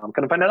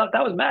 Couldn't find out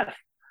that was meth.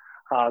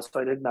 So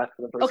I did meth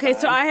for the first time.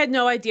 Okay, so I had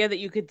no idea that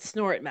you could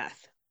snort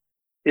meth.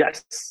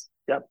 Yes.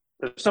 Yep.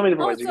 There's so many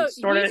different ways. You can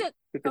snort it.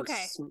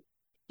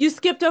 You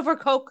skipped over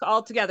Coke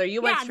altogether.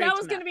 You went straight to meth. Yeah, that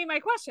was going to be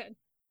my question.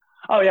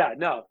 Oh, yeah.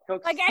 No.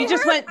 Coke. Like, you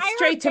just went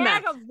straight to meth. I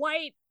heard a bag of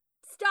white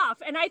stuff,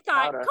 and I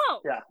thought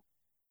Coke. Yeah.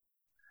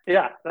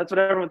 Yeah, that's what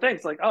everyone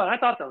thinks. Like, oh, and I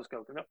thought that was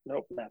Coke.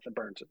 Nope, meth. It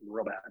burns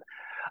real bad.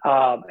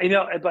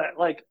 But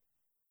like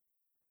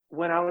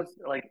when I was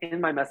like in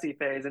my messy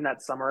phase in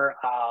that summer,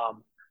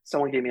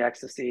 someone gave me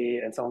ecstasy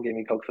and someone gave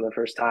me Coke for the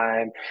first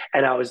time,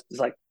 and I was just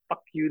like,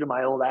 "Fuck you" to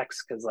my old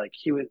ex, because like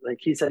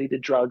he said he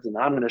did drugs, and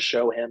I'm going to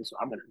show him, so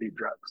I'm going to do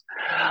drugs.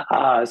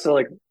 So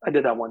like I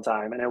did that one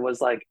time, and it was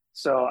like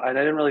and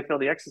I didn't really feel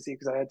the ecstasy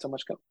because I had so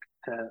much Coke.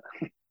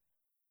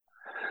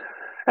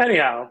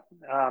 Anyhow,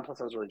 plus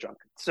I was really drunk.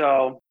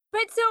 So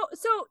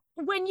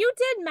when you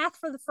did meth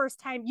for the first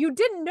time, you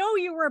didn't know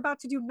you were about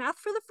to do meth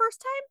for the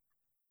first time?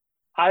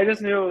 I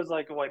just knew it was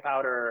like a white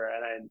powder,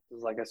 and I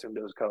was like, assumed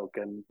it was Coke.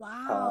 And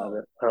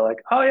wow. They're like,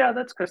 oh yeah,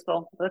 that's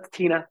crystal. That's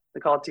Tina.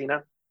 They call it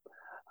Tina.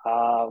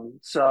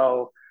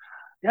 So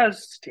yeah,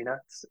 it's Tina.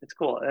 It's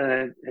cool,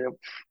 and it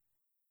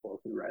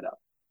woke me right up,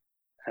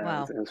 and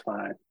wow. It was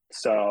fine.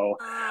 So,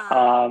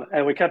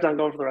 and we kept on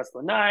going for the rest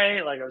of the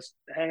night. Like I was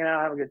hanging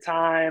out, having a good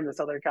time.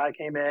 This other guy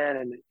came in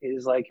and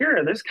he's like,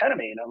 "Here, there's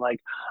ketamine." I'm like,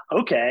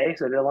 "Okay."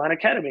 So I did a line of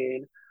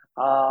ketamine,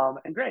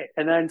 and great.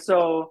 And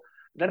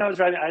then I was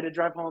driving. I had to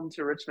drive home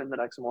to Richmond the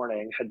next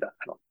morning. I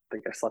don't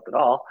think I slept at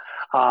all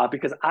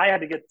because I had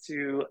to get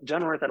to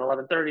Genworth at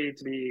 11:30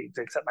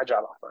 to accept my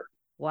job offer.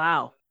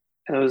 Wow.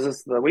 And it was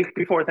just the week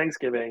before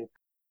Thanksgiving.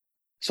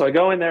 So I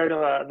go in there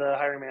to the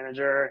hiring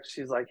manager.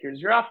 She's like,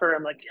 "Here's your offer."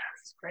 I'm like,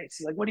 "Yes, great."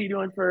 She's like, "What are you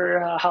doing for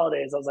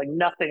holidays?" I was like,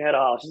 "Nothing at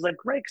all." She's like,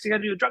 "Great, because you got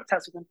to do a drug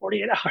test within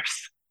 48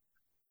 hours."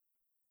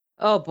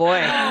 Oh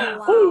boy.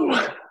 Oh,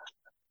 wow.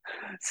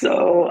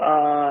 So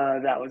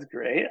that was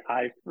great.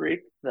 I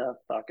freaked the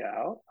fuck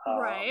out.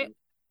 Right.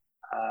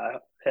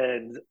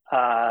 And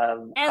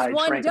as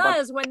one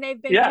does when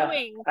they've been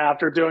doing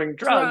after doing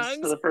drugs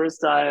for the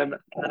first time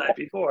the night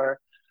before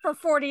for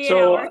 48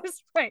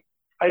 hours. Right.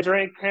 I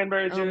drank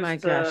cranberry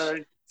juice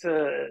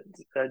to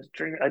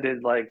drink. I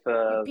did like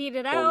the beat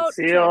it out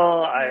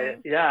seal.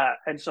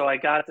 And so I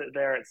got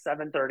there at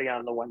 7:30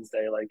 on the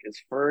Wednesday, like as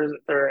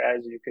further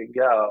as you could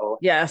go.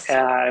 Yes.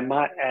 And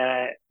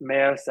I may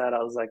have said, I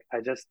was like,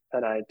 I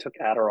took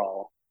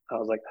Adderall. I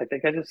was like, I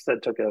think I just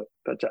took a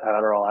bunch of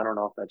Adderall. I don't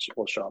know if that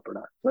will show up or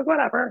not. Like,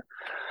 whatever.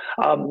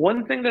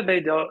 One thing that they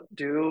don't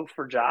do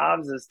for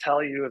jobs is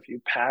tell you if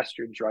you passed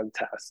your drug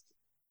test,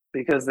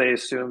 because they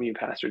assume you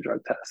passed your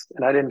drug test.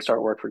 And I didn't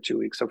start work for 2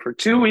 weeks. So for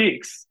 2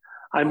 weeks,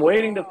 I'm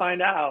waiting to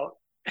find out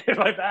if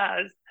I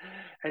passed.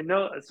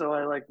 So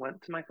I like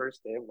went to my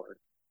first day of work,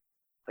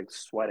 like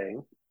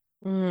sweating.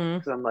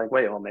 Because I'm like,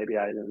 wait, well, maybe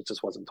I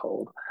just wasn't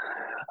told.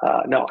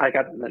 No, I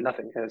got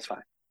nothing. It was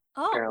fine.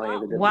 Oh,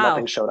 apparently, wow.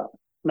 Nothing showed up.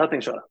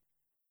 Nothing showed up.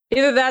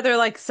 Either that or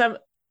like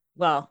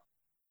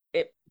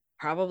it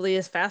probably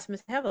is fast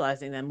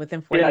metabolizing them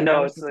within 48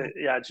 hours.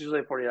 It's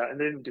usually 40 hours. And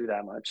they didn't do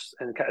that much.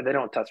 And they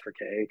don't test for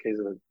K in case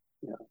of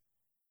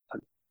a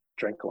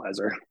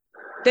tranquilizer.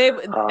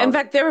 In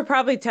fact, they were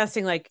probably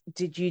testing like,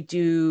 did you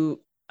do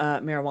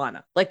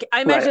marijuana? Like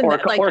I imagine or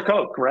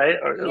Coke, right?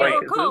 Or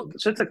Coke.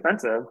 Shit's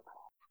expensive.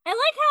 I like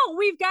how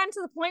we've gotten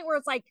to the point where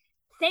it's like,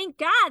 thank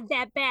God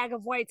that bag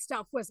of white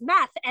stuff was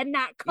meth and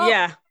not Coke.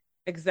 Yeah,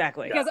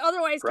 exactly. Because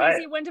otherwise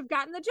Casey wouldn't have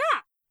gotten the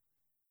job.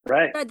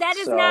 Right. That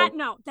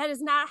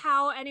is not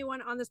how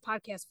anyone on this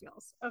podcast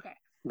feels. Okay.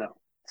 No.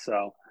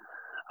 So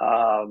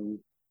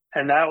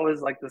And that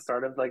was like the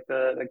start of like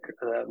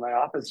my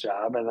office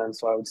job. And then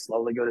so I would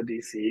slowly go to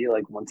DC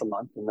like once a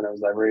month, and then it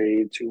was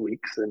every 2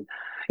 weeks. And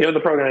the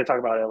program I talk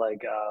about it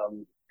like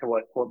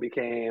what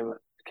became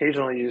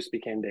occasional use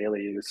became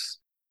daily use.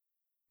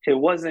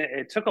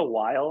 It took a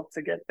while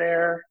to get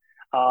there,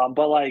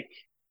 but like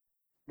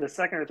the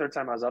second or third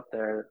time I was up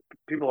there,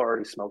 people are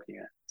already smoking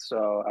it.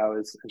 So I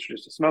was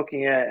introduced to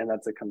smoking it, and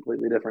that's a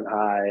completely different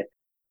high.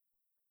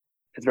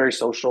 It's very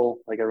social.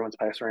 Like everyone's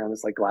passing around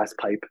this like glass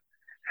pipe.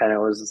 And it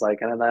was just like,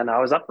 and then I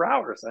was up for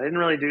hours. I didn't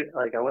really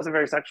I wasn't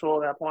very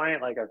sexual at that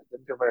point. Like I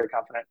didn't feel very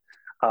confident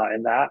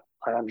in that,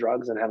 like on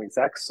drugs and having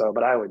sex. So,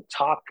 but I would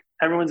talk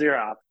everyone's ear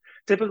off,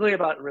 typically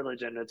about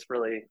religion. It's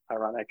really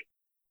ironic.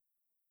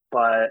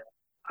 But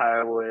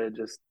I would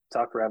just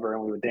talk forever,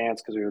 and we would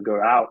dance because we would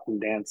go out and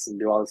dance and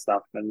do all this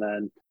stuff. And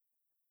then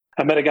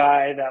I met a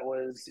guy that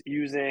was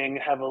using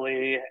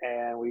heavily,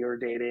 and we were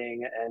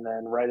dating. And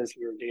then right as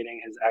we were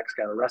dating, his ex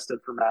got arrested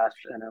for meth,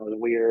 and it was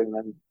weird.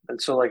 And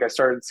so like I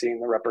started seeing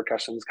the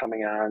repercussions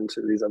coming on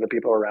to these other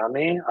people around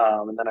me.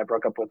 And then I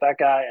broke up with that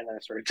guy, and then I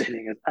started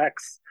dating his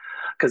ex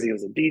because he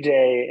was a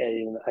DJ.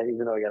 And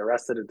even though he got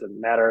arrested, it didn't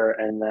matter.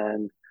 And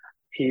then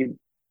that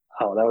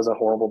was a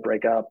horrible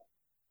breakup.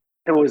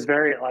 It was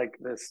very like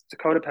this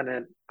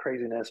codependent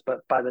craziness.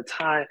 But by the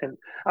time, and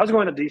I was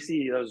going to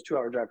DC, that was a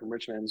 2-hour drive from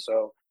Richmond.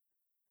 So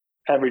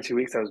every 2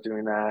 weeks I was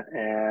doing that.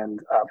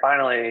 And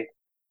finally,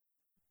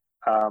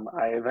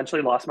 I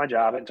eventually lost my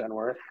job at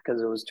Genworth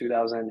because it was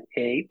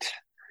 2008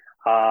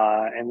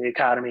 and the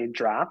economy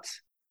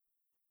dropped.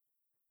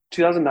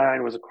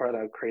 2009 was quite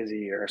a crazy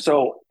year.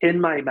 So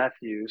in my meth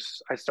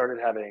use, I started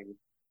having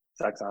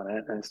sex on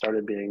it, and I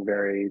started being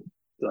very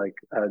like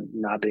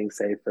not being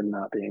safe and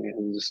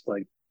just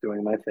like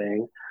doing my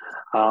thing.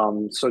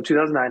 So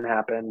 2009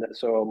 happened.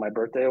 So my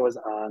birthday was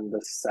on the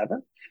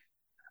 7th.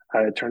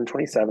 I turned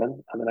 27,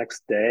 and the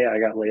next day I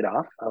got laid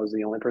off. I was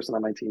the only person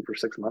on my team for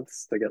 6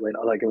 months to get laid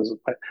off. Like it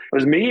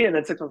was me, and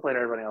then 6 months later,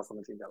 everybody else on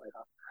the team got laid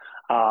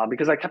off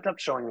because I kept up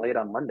showing late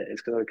on Mondays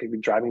because I could be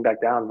driving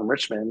back down from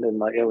Richmond, and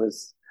like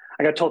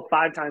I got told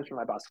 5 times from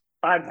my boss.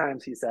 5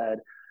 times he said,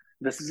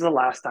 "This is the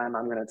last time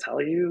I'm going to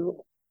tell you,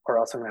 or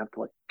else I'm going to have to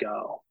let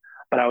go."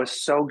 But I was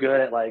so good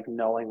at like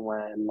knowing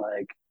when,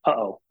 like,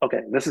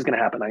 okay, this is going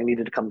to happen. I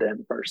needed to come to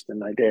him first,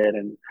 and I did,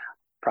 and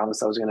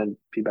promised I was going to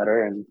be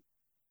better. And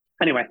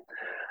anyway,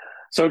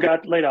 so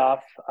got laid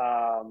off.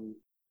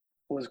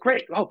 Was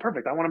great. Oh,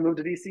 perfect. I want to move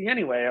to DC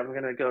anyway. I'm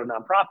going to go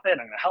nonprofit. I'm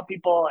going to help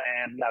people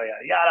and yada,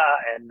 yada, yada.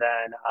 And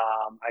then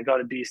I go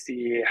to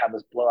DC, have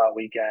this blowout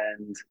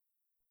weekend.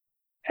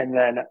 And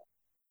then,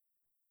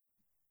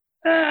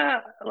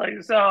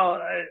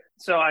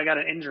 so I got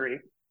an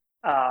injury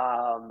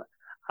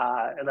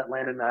that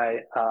landed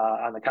me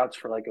on the couch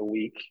for like a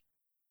week.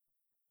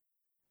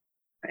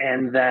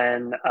 And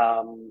then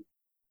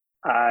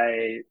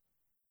I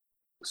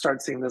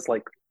started seeing this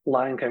like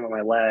line come up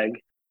my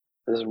leg,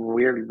 this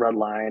weird red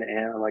line,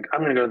 and I'm like,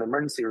 I'm gonna go to the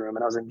emergency room.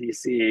 And I was in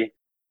DC,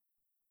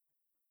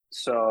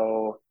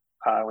 so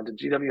I went to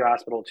GW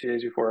Hospital 2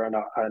 days before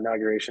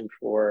inauguration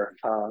for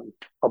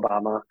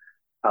Obama,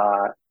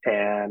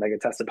 and I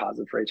get tested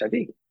positive for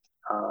HIV.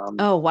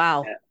 Oh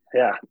wow!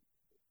 Yeah.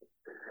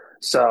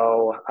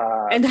 So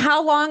and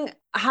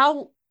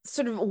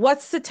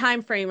what's the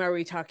time frame are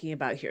we talking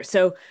about here?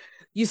 So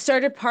you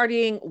started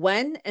partying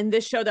when, and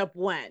this showed up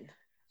when?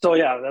 So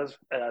yeah, that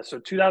was so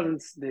 2000.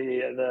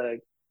 The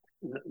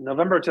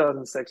November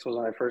 2006 was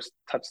when I first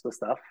touched the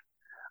stuff.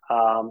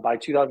 By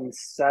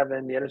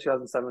 2007, the end of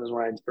 2007 is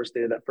when I first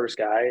dated that first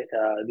guy.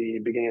 The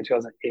beginning of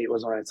 2008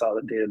 was when I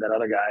dated that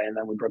other guy, and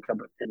then we broke up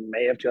in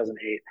May of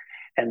 2008.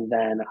 And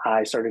then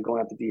I started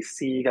going up to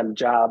DC, got a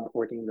job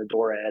working the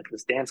door at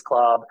this dance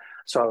club.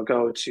 So I would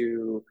go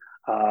to,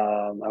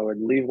 I would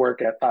leave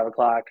work at 5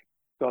 o'clock,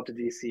 go up to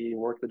DC,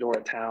 work the door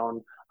at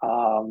town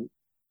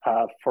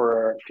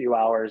for a few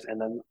hours,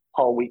 and then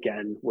all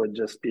weekend would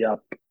just be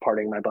up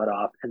partying my butt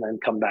off, and then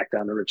come back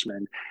down to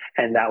Richmond.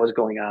 And that was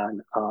going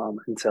on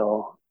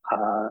until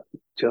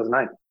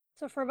 2009.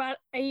 So for about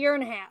a year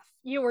and a half,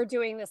 you were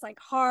doing this like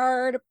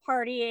hard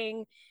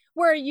partying,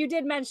 where you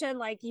did mention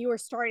like you were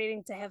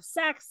starting to have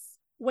sex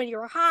when you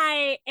were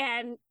high,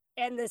 and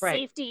the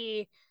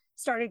safety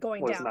started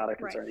going down. Was not a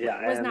concern. Right.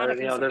 Yeah. Was not a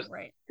concern.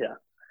 Right. Yeah.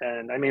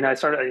 And I mean, I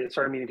started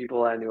meeting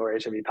people I knew were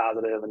HIV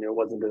positive, and it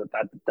wasn't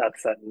that death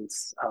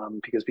sentence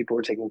because people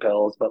were taking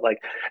pills. But like,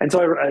 and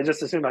so I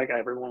just assumed like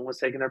everyone was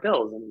taking their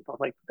pills, and I'm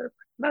like, they're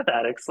not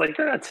addicts. Like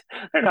they're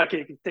not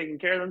taking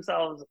care of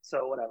themselves.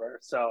 So whatever.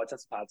 So it's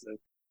just positive.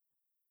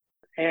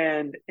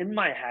 And in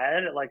my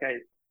head, like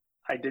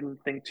I didn't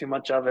think too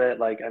much of it.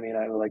 Like, I mean,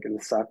 I like,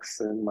 it sucks,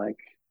 and like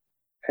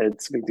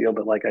it's a big deal.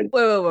 But like,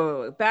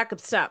 wait, back up,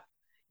 stop.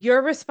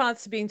 Your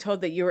response to being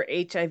told that you were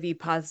HIV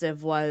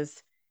positive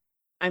was,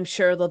 I'm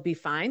sure they'll be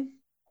fine.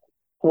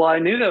 Well, I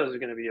knew that was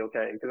going to be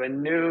okay because I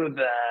knew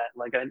that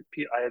like I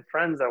had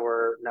friends that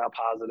were now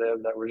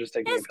positive that were just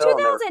taking a pill.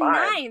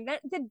 2009.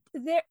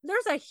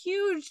 There's a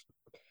huge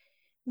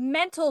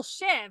mental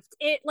shift.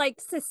 It like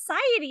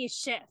society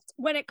shift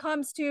when it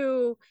comes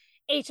to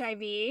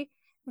HIV.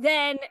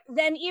 than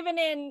even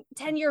in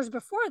 10 years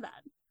before then.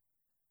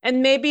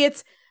 And maybe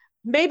it's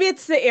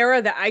the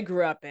era that I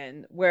grew up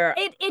in, where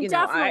it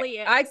definitely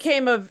is. I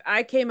came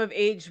of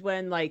age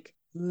when like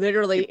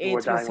literally People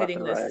AIDS was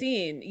hitting the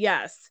scene.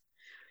 Yes.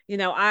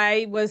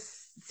 I was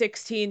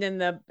 16 in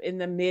the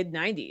mid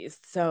 90s.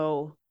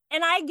 So,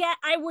 and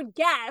I would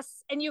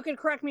guess, and you can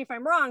correct me if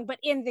I'm wrong, but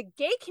in the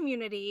gay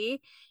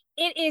community,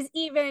 it is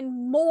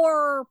even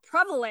more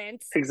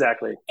prevalent.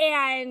 Exactly.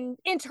 And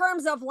in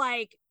terms of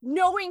like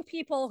knowing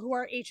people who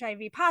are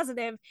HIV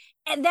positive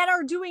and that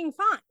are doing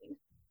fine,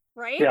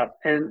 right? Yeah,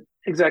 and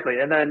exactly.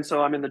 And then,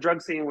 so I'm in the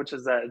drug scene, which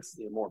is that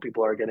more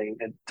people are getting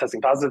and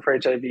testing positive for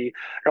HIV. You're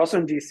also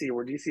in DC,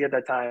 where DC at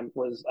that time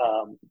was,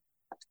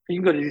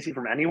 you can go to DC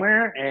from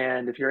anywhere.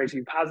 And if you're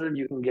HIV positive,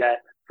 you can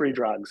get free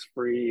drugs,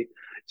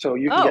 so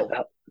you can get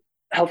the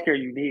healthcare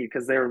you need,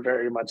 because they were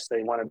very much,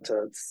 they wanted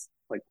to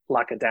like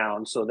lock it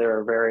down. So they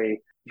were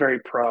very, very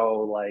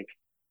pro like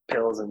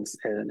pills and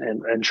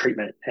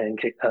treatment and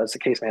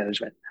case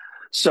management.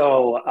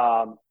 So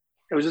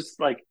it was just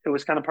like, it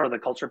was kind of part of the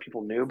culture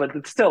people knew, but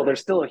there's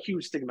still a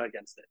huge stigma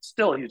against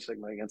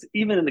it,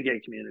 even in the gay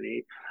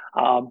community.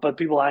 But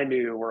people I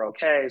knew were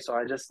okay. So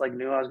I just like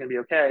knew I was going to be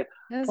okay.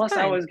 Plus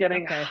I was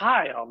getting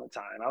high all the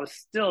time. I was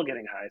still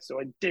getting high. So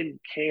I didn't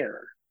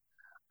care.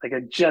 Like,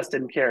 I just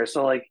didn't care.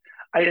 So like,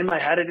 in my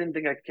head, I didn't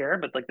think I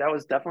cared, but like, that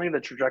was definitely the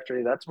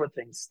trajectory. That's where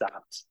things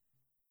stopped.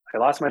 I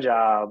lost my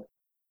job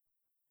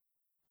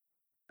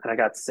and I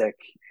got sick,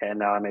 and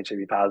now I'm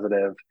HIV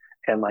positive.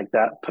 And like,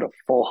 that put a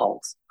full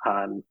halt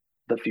on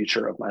the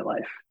future of my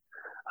life.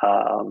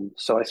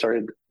 So I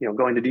started,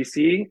 going to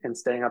DC and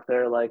staying up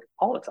there like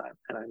all the time.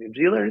 And I knew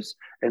dealers.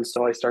 And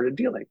so I started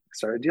dealing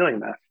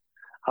meth.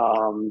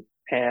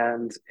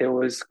 And it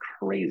was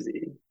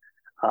crazy.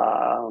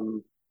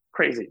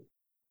 Crazy.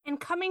 And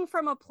coming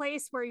from a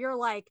place where you're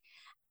like,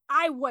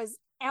 I was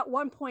at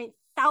one point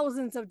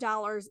thousands of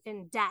dollars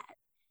in debt.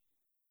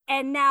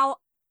 And now,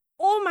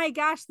 oh my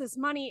gosh, this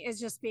money is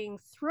just being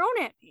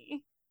thrown at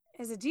me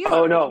as a dealer.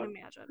 Oh, no. I can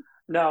imagine.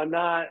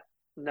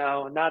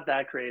 No, not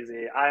that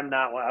crazy. I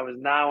was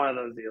not one of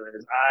those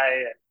dealers.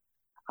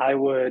 I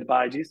would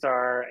buy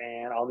G-Star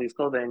and all these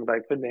clothing, but I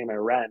couldn't pay my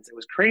rent. It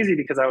was crazy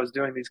because I was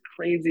doing these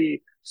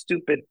crazy,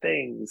 stupid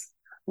things,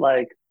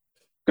 like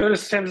go to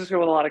San Francisco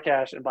with a lot of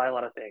cash and buy a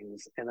lot of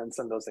things and then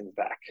send those things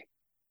back.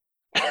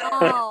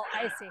 Oh,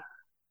 I see.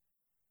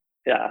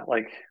 Yeah,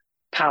 like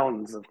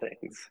pounds of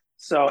things.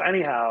 So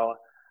anyhow,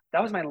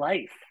 that was my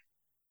life.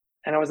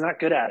 And I was not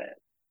good at it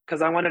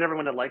because I wanted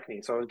everyone to like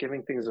me. So I was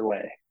giving things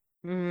away.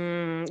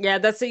 Yeah,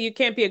 that's it. You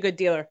can't be a good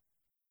dealer.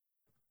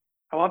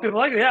 I want people to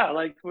like me. Yeah,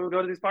 like we would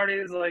go to these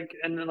parties, like,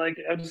 and then like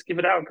I would just give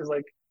it out because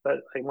like that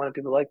I wanted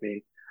people to like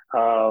me.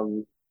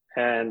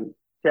 And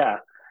yeah,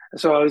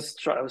 so I was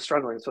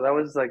struggling. So that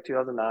was like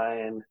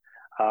 2009,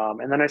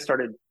 and then I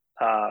started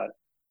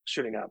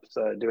shooting up,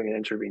 so doing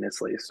it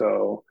intravenously.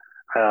 So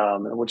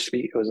which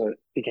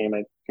became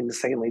an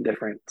insanely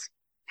different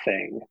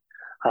thing.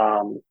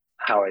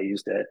 How I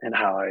used it and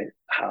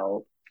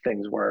how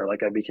things were.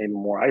 Like, I became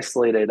more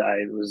isolated.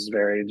 I was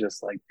very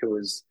just like, it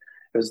was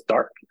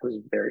dark. It was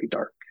very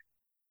dark.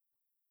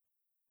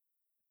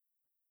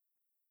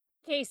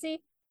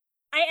 Casey,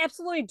 I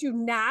absolutely do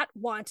not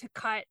want to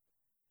cut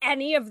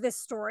any of this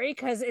story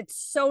because it's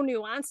so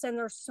nuanced and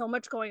there's so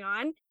much going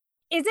on.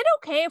 Is it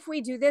okay if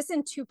we do this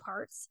in 2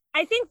 parts?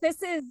 I think this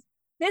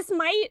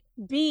might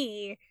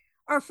be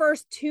our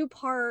first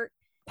 2-part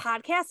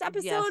podcast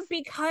episode,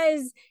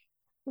 because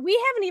we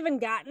haven't even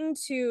gotten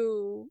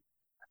to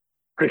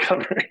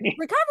recovery.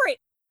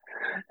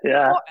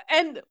 Yeah. Well,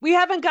 and we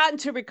haven't gotten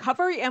to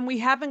recovery, and we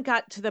haven't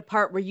got to the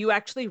part where you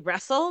actually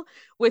wrestle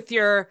with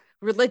your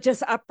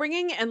religious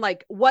upbringing and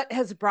like what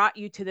has brought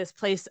you to this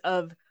place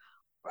of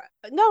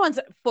no one's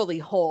fully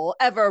whole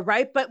ever,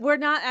 right? But we're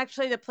not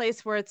actually the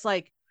place where it's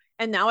like,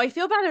 and now I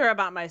feel better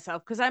about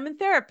myself because I'm in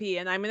therapy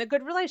and I'm in a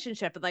good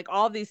relationship and like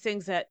all these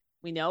things that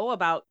we know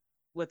about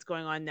what's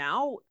going on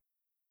now.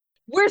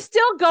 We're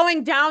still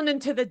going down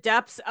into the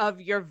depths of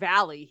your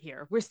valley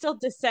here. We're still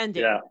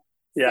descending.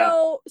 Yeah.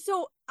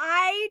 So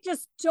I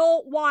just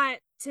don't want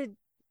to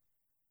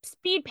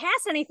speed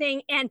past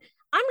anything. And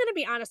I'm going to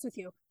be honest with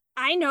you.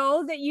 I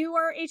know that you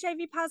are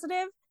HIV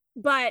positive,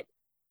 but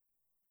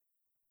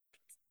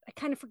I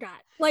kind of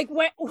forgot. Like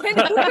when you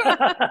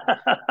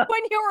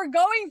were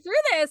going through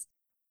this,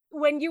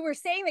 when you were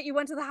saying that you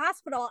went to the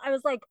hospital, I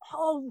was like,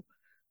 oh,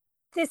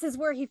 this is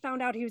where he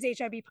found out he was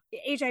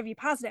HIV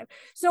positive.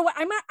 So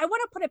I want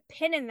to put a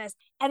pin in this,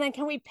 and then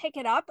can we pick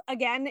it up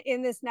again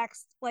in this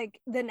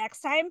the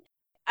next time?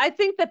 I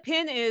think the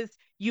pin is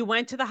you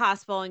went to the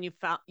hospital and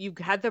you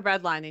had the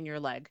red line in your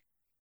leg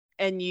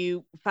and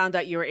you found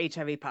out you were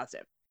HIV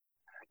positive.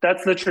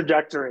 That's the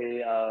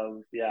trajectory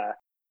of, yeah.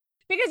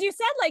 Because you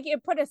said like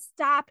it put a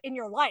stop in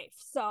your life.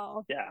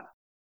 So yeah,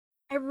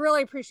 I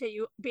really appreciate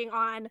you being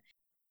on.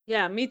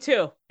 Yeah, me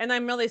too. And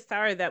I'm really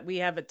sorry that we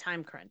have a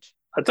time crunch.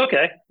 That's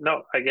okay.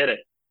 No, I get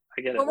it.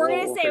 But we're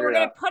going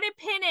to put a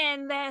pin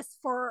in this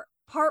for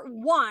part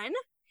 1.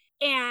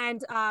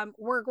 And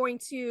we're going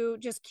to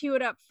just queue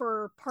it up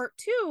for part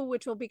 2,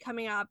 which will be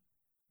coming up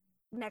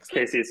next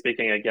week. Casey is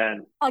speaking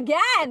again.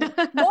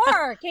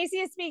 More. Casey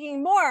is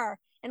speaking more.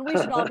 And we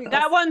should all be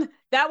that one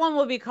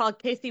will be called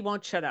Casey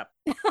Won't Shut Up.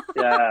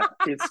 Yeah,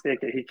 keeps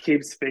speaking. He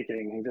keeps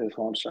speaking. He just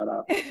won't shut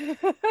up.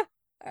 All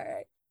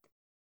right.